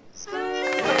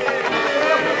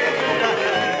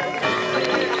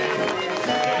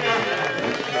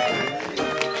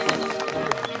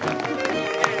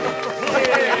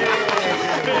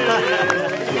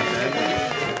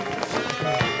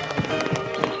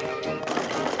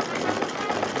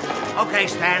 Okay,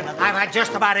 Stan, I've had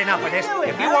just about enough of this.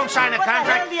 If you won't sign a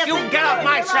contract, you can get off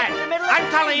my set.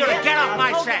 I'm telling you to get off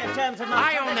my set.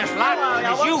 I own this lot, and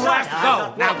it's you who has to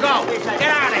go. Now go. Get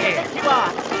out of here.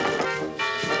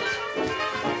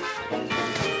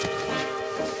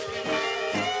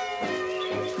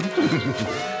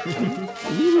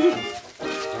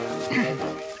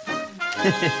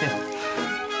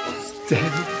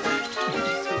 Stan.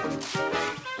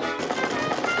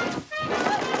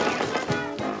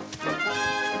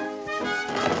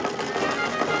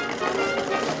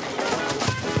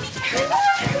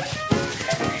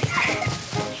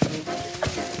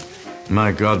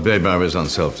 My God, babe, I was on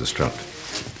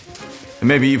self-destruct. And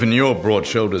maybe even your broad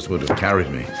shoulders would have carried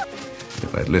me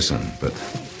if I'd listened, but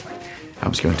I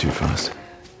was going too fast.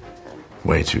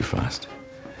 Way too fast.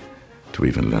 To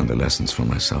even learn the lessons for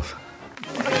myself.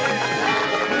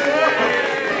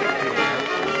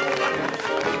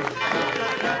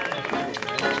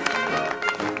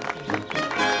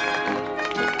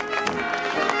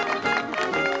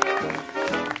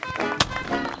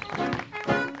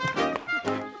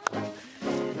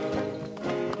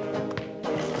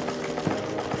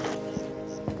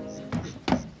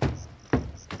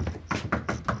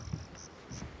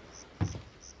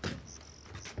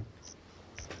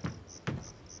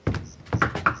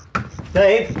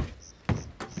 Dave?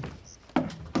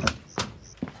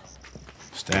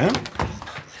 Stan?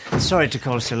 Sorry to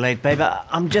call so late, babe.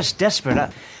 I'm just desperate.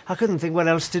 I couldn't think what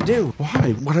else to do.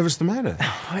 Why? Whatever's the matter?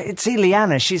 It's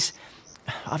Ileana.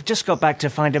 I've just got back to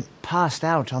find her passed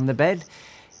out on the bed.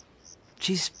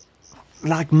 She's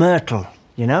like Myrtle,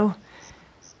 you know?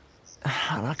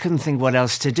 I couldn't think what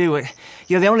else to do.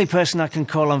 You're the only person I can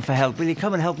call on for help. Will you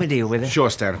come and help me deal with her? Sure,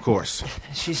 Stan, of course.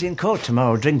 She's in court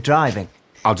tomorrow, drink driving.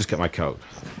 I'll just get my coat.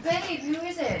 Babe, who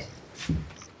is it?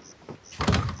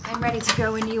 I I'm ready to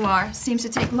go when you are. Seems to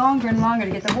take longer and longer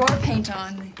to get the war paint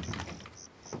on.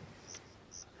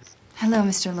 Hello,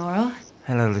 Mr. Laurel.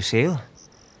 Hello, Lucille.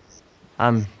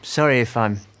 I'm sorry if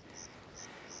I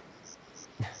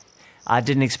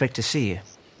didn't expect to see you.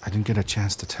 I didn't get a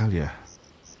chance to tell you.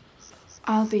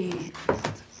 I'll be...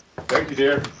 Thank you,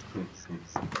 dear.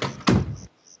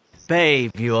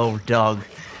 Babe, you old dog.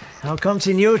 How come's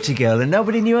in you're to girl and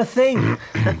nobody knew a thing?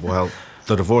 Well,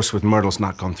 the divorce with Myrtle's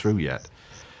not gone through yet.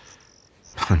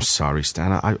 I'm sorry,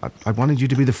 Stan. I wanted you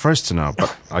to be the first to know,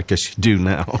 but I guess you do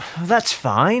now. Well, that's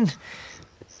fine.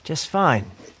 Just fine.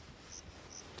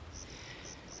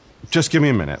 Just give me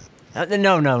a minute.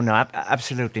 No,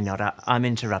 absolutely not. I'm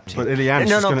interrupting. But Ileana's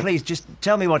No, just gonna... please, just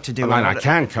tell me what to do. I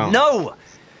can't come. No!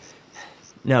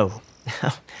 No.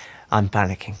 I'm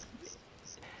panicking.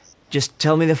 Just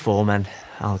tell me the form and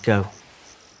I'll go.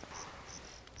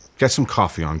 Get some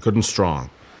coffee on, good and strong.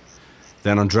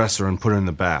 Then undress her and put her in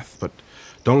the bath. But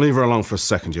don't leave her alone for a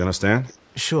second, do you understand?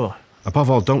 Sure. Above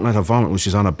all, don't let her vomit when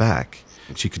she's on her back.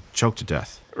 She could choke to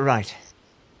death. Right.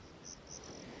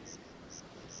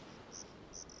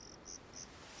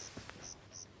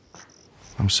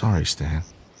 I'm sorry, Stan.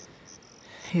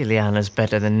 Ileana's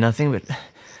better than nothing, but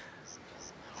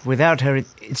without her,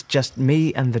 it's just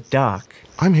me and the dark.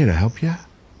 I'm here to help you.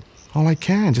 All I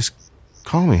can. Just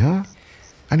call me, huh?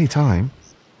 Anytime.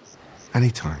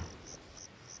 Anytime.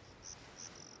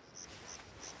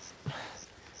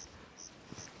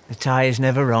 The tie is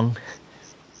never wrong.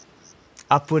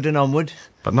 Upward and onward.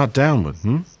 But not downward,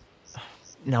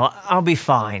 No, I'll be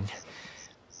fine.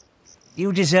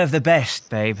 You deserve the best,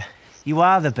 babe. You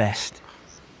are the best.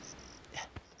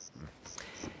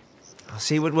 I'll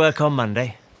see you at work on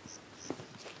Monday.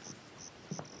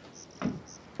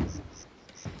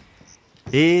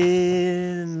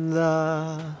 In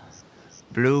the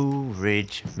Blue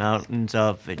Ridge Mountains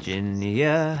of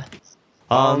Virginia,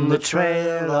 on the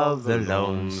trail of the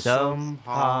lonesome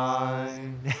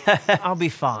pine. I'll be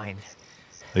fine.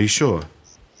 Are you sure?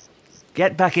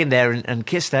 Get back in there and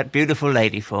kiss that beautiful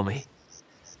lady for me.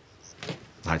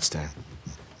 Night, Stan.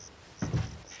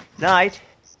 Night.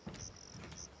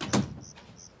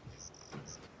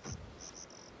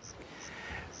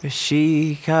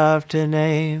 She carved her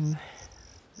name,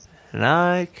 and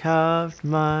I carved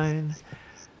mine.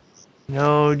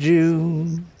 No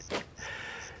June,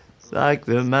 like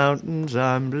the mountains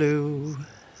I'm blue,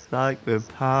 like the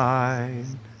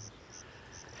pine.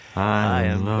 I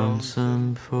am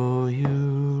lonesome for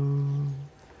you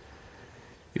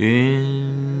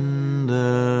in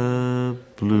the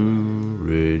Blue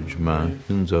Ridge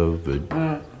Mountains of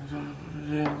Virginia.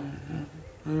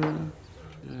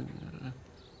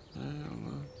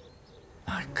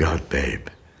 My God, babe.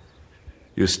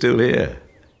 You're still here.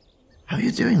 How are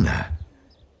you doing that?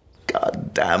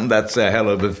 God damn, that's a hell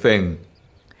of a thing.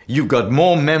 You've got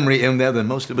more memory in there than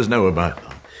most of us know about.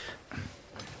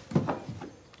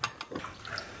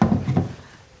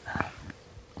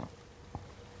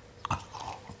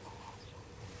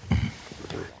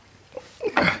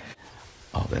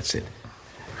 Oh, that's it.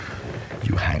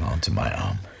 You hang on to my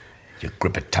arm. You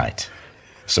grip it tight,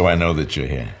 so I know that you're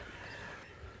here.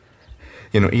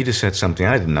 You know, Edith said something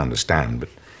I didn't understand,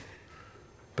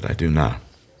 but I do now.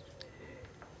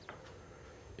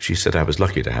 She said I was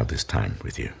lucky to have this time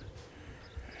with you.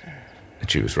 And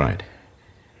she was right.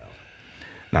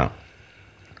 Now,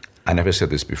 I never said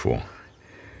this before.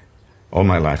 All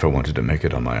my life I wanted to make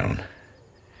it on my own.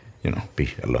 You know,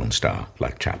 be a lone star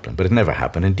like Chaplin. But it never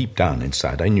happened, and deep down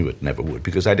inside I knew it never would,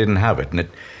 because I didn't have it, and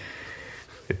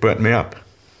it burnt me up.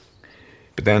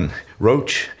 But then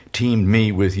Roach teamed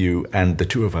me with you, and the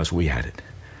two of us, we had it.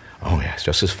 Oh, yes,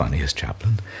 just as funny as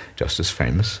Chaplin, just as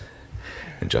famous,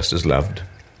 and just as loved.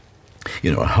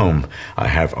 You know, at home, I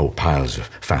have, piles of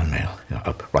fan mail,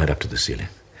 right up to the ceiling.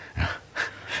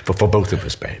 For both of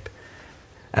us, babe.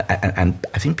 And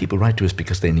I think people write to us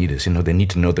because they need us. You know, they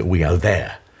need to know that we are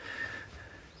there.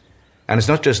 And it's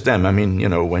not just them. I mean, you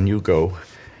know, when you go,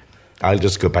 I'll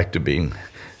just go back to being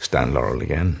Stan Laurel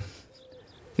again.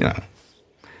 You know,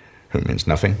 who means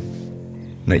nothing.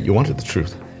 Nate, you wanted the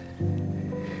truth.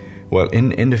 Well,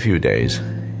 in a few days,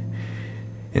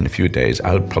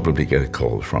 I'll probably get a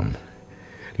call from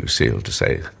Lucille to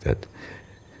say that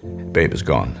Babe is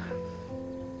gone.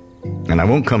 And I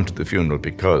won't come to the funeral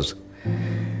because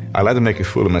I'll either make a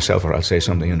fool of myself or I'll say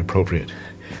something inappropriate.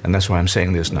 And that's why I'm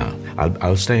saying this now.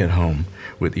 I'll stay at home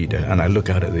with Ida and I look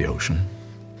out at the ocean.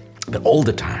 But all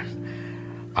the time,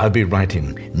 I'll be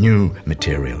writing new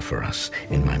material for us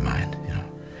in my mind, you know.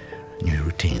 new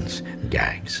routines,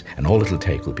 gags, and all it'll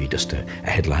take will be just a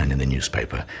headline in the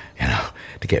newspaper,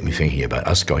 to get me thinking about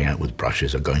us going out with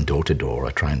brushes or going door to door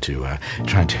or trying to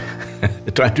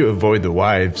avoid the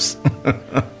wives.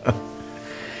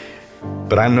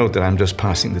 But I know that I'm just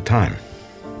passing the time.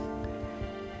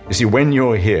 You see, when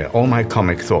you're here, all my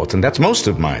comic thoughts, and that's most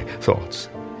of my thoughts,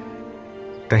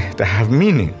 they have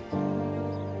meaning.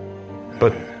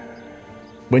 But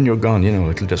when you're gone,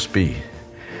 it'll just be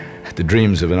the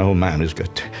dreams of an old man who's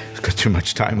got too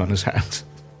much time on his hands.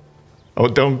 Oh,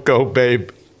 don't go,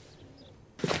 babe.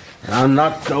 I'm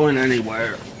not going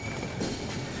anywhere.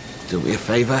 Do me a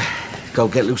favor. Go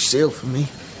get Lucille for me.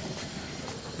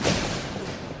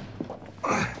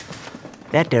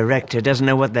 That director doesn't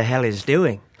know what the hell he's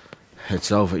doing. It's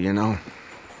over,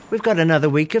 We've got another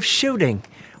week of shooting.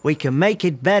 We can make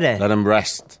it better. Let him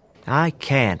rest. I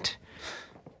can't.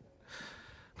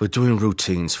 We're doing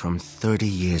routines from 30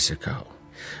 years ago.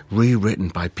 Rewritten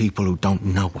by people who don't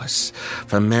know us.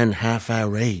 For men half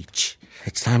our age.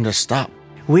 It's time to stop.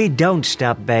 We don't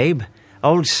stop, babe.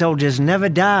 Old soldiers never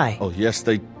die. Oh, yes,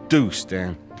 they do,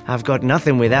 Stan. I've got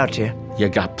nothing without you. You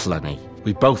got plenty.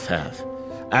 We both have.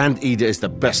 And Ida is the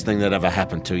best thing that ever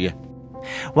happened to you.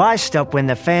 Why stop when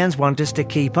the fans want us to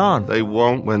keep on? They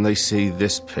won't when they see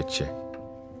this picture.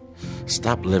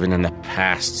 Stop living in the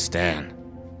past, Stan.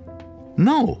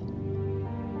 No.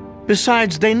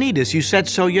 Besides, they need us. You said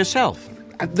so yourself.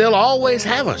 They'll always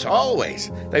have us,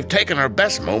 always. They've taken our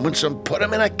best moments and put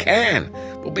them in a can.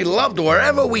 We'll be loved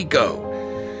wherever we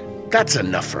go. That's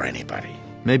enough for anybody.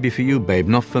 Maybe for you, babe,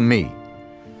 not for me.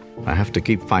 I have to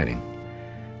keep fighting.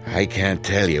 I can't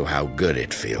tell you how good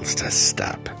it feels to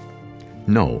stop.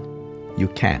 No, you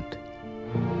can't.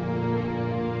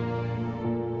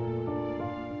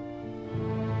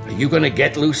 Are you gonna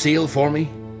get Lucille for me?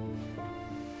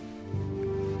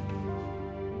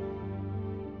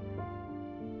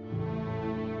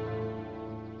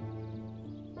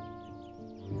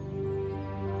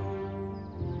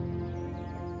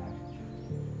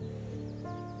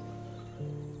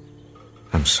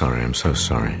 I'm sorry, I'm so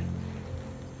sorry.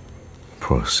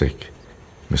 Poor sick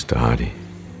Mr. Hardy.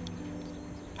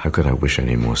 How could I wish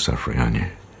any more suffering on you?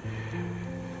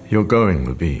 Your going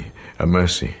will be a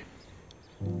mercy.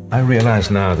 I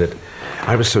realize now that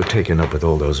I was so taken up with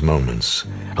all those moments,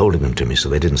 holding them to me so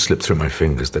they didn't slip through my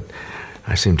fingers, that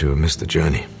I seem to have missed the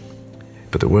journey.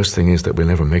 But the worst thing is that we'll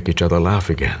never make each other laugh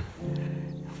again.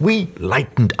 We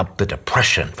lightened up the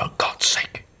depression, for God's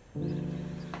sake.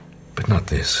 But not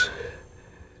this.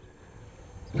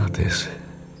 Not this.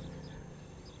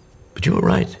 But you were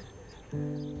right.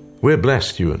 We're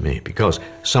blessed, you and me, because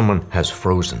someone has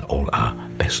frozen all our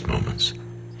best moments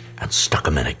and stuck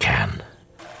them in a can.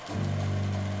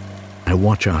 I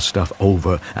watch our stuff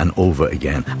over and over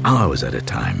again, hours at a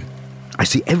time. I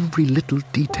see every little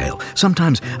detail.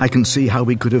 Sometimes I can see how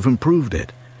we could have improved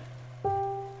it.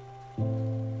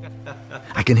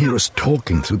 I can hear us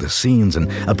talking through the scenes,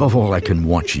 and above all, I can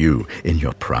watch you in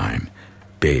your prime.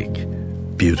 Big,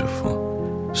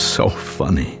 beautiful, so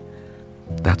funny.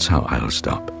 That's how I'll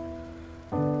stop.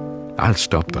 I'll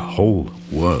stop the whole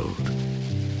world.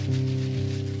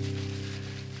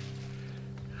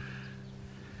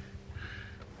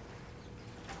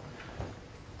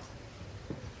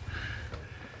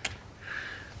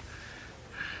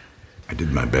 I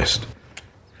did my best.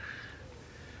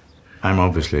 I'm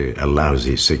obviously a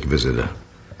lousy sick visitor.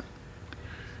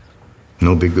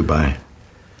 No big goodbye.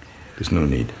 There's no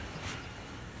need.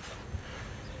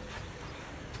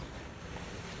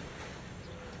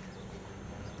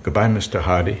 Goodbye, Mr.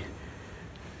 Hardy.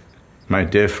 My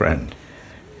dear friend.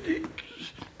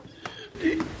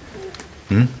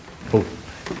 Oh.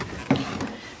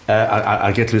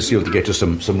 I'll get Lucille to get you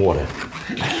some water.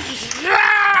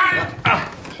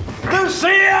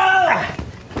 Lucille!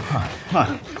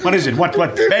 What is it? What?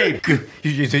 Babe!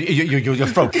 Your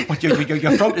throat. What? Your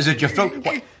throat? Is it your throat?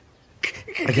 What?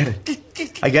 I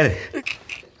get it.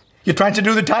 You're trying to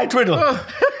do the tie twiddle.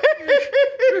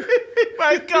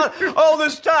 My God, all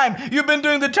this time you've been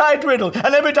doing the tie twiddle,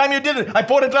 and every time you did it, I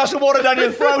poured a glass of water down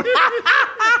your throat.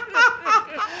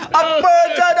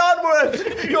 Upwards and onwards.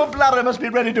 Your bladder must be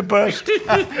ready to burst.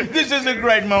 This is a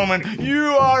great moment.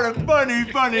 You are a funny,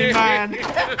 funny man.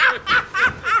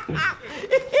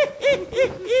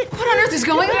 What on earth is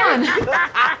going on?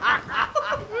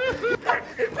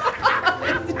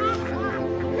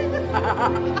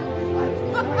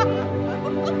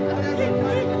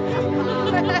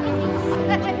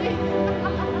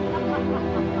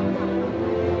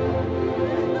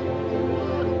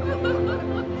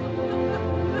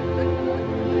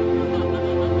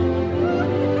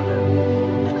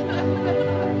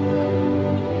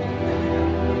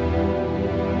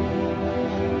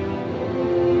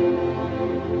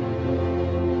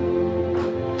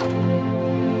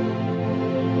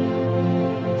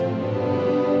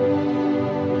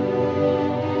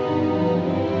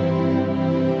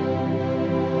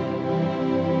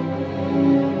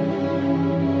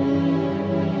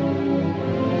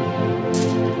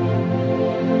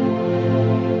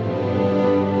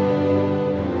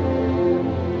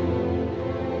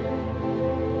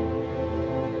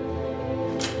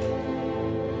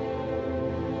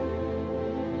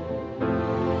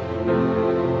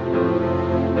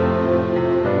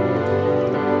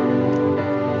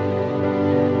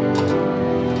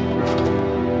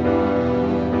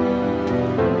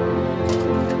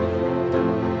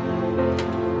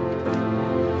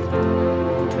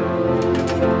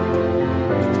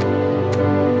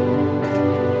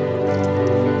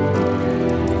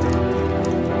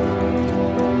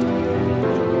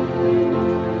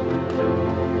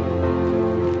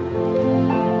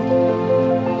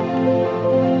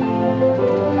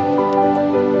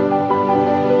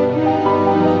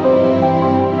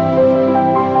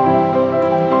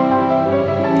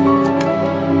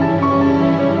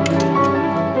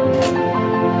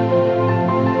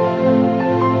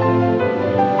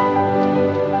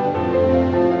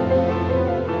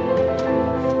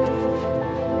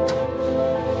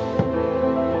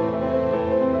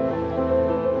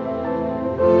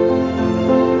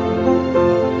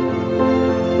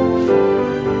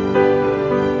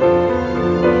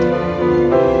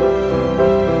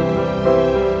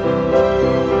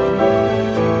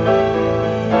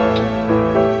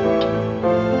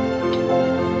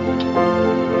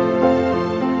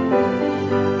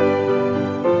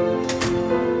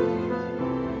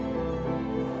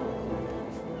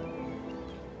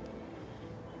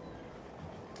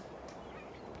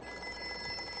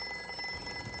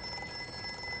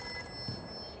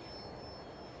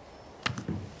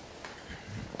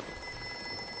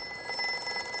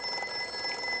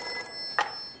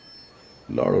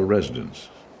 Laurel residence.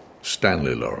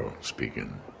 Stanley Laurel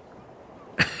speaking.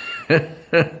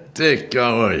 Dick,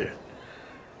 how are you?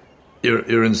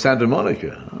 You're in Santa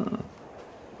Monica? Oh.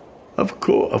 Of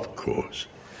course.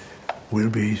 We'll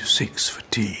be 6 for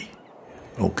tea.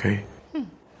 Okay?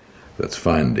 That's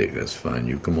fine, Dick, that's fine.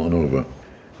 You come on over.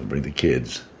 I'll bring the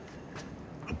kids.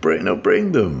 Bring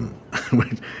them.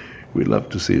 We'd love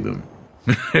to see them.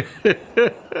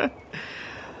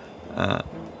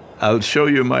 I'll show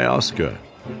you my Oscar.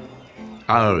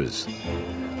 Ours,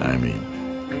 I mean.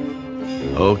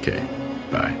 Okay,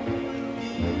 bye.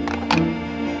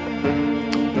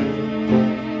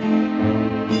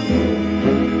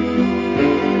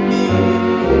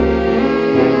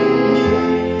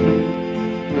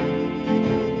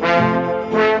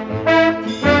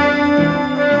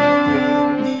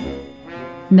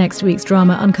 Next week's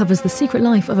drama uncovers the secret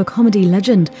life of a comedy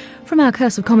legend. From our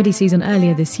Curse of Comedy season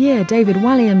earlier this year, David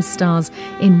Walliams stars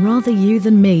in Rather You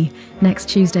Than Me, next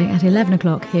Tuesday at 11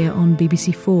 o'clock here on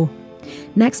BBC4.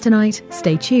 Next tonight,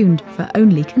 stay tuned for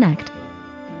Only Connect.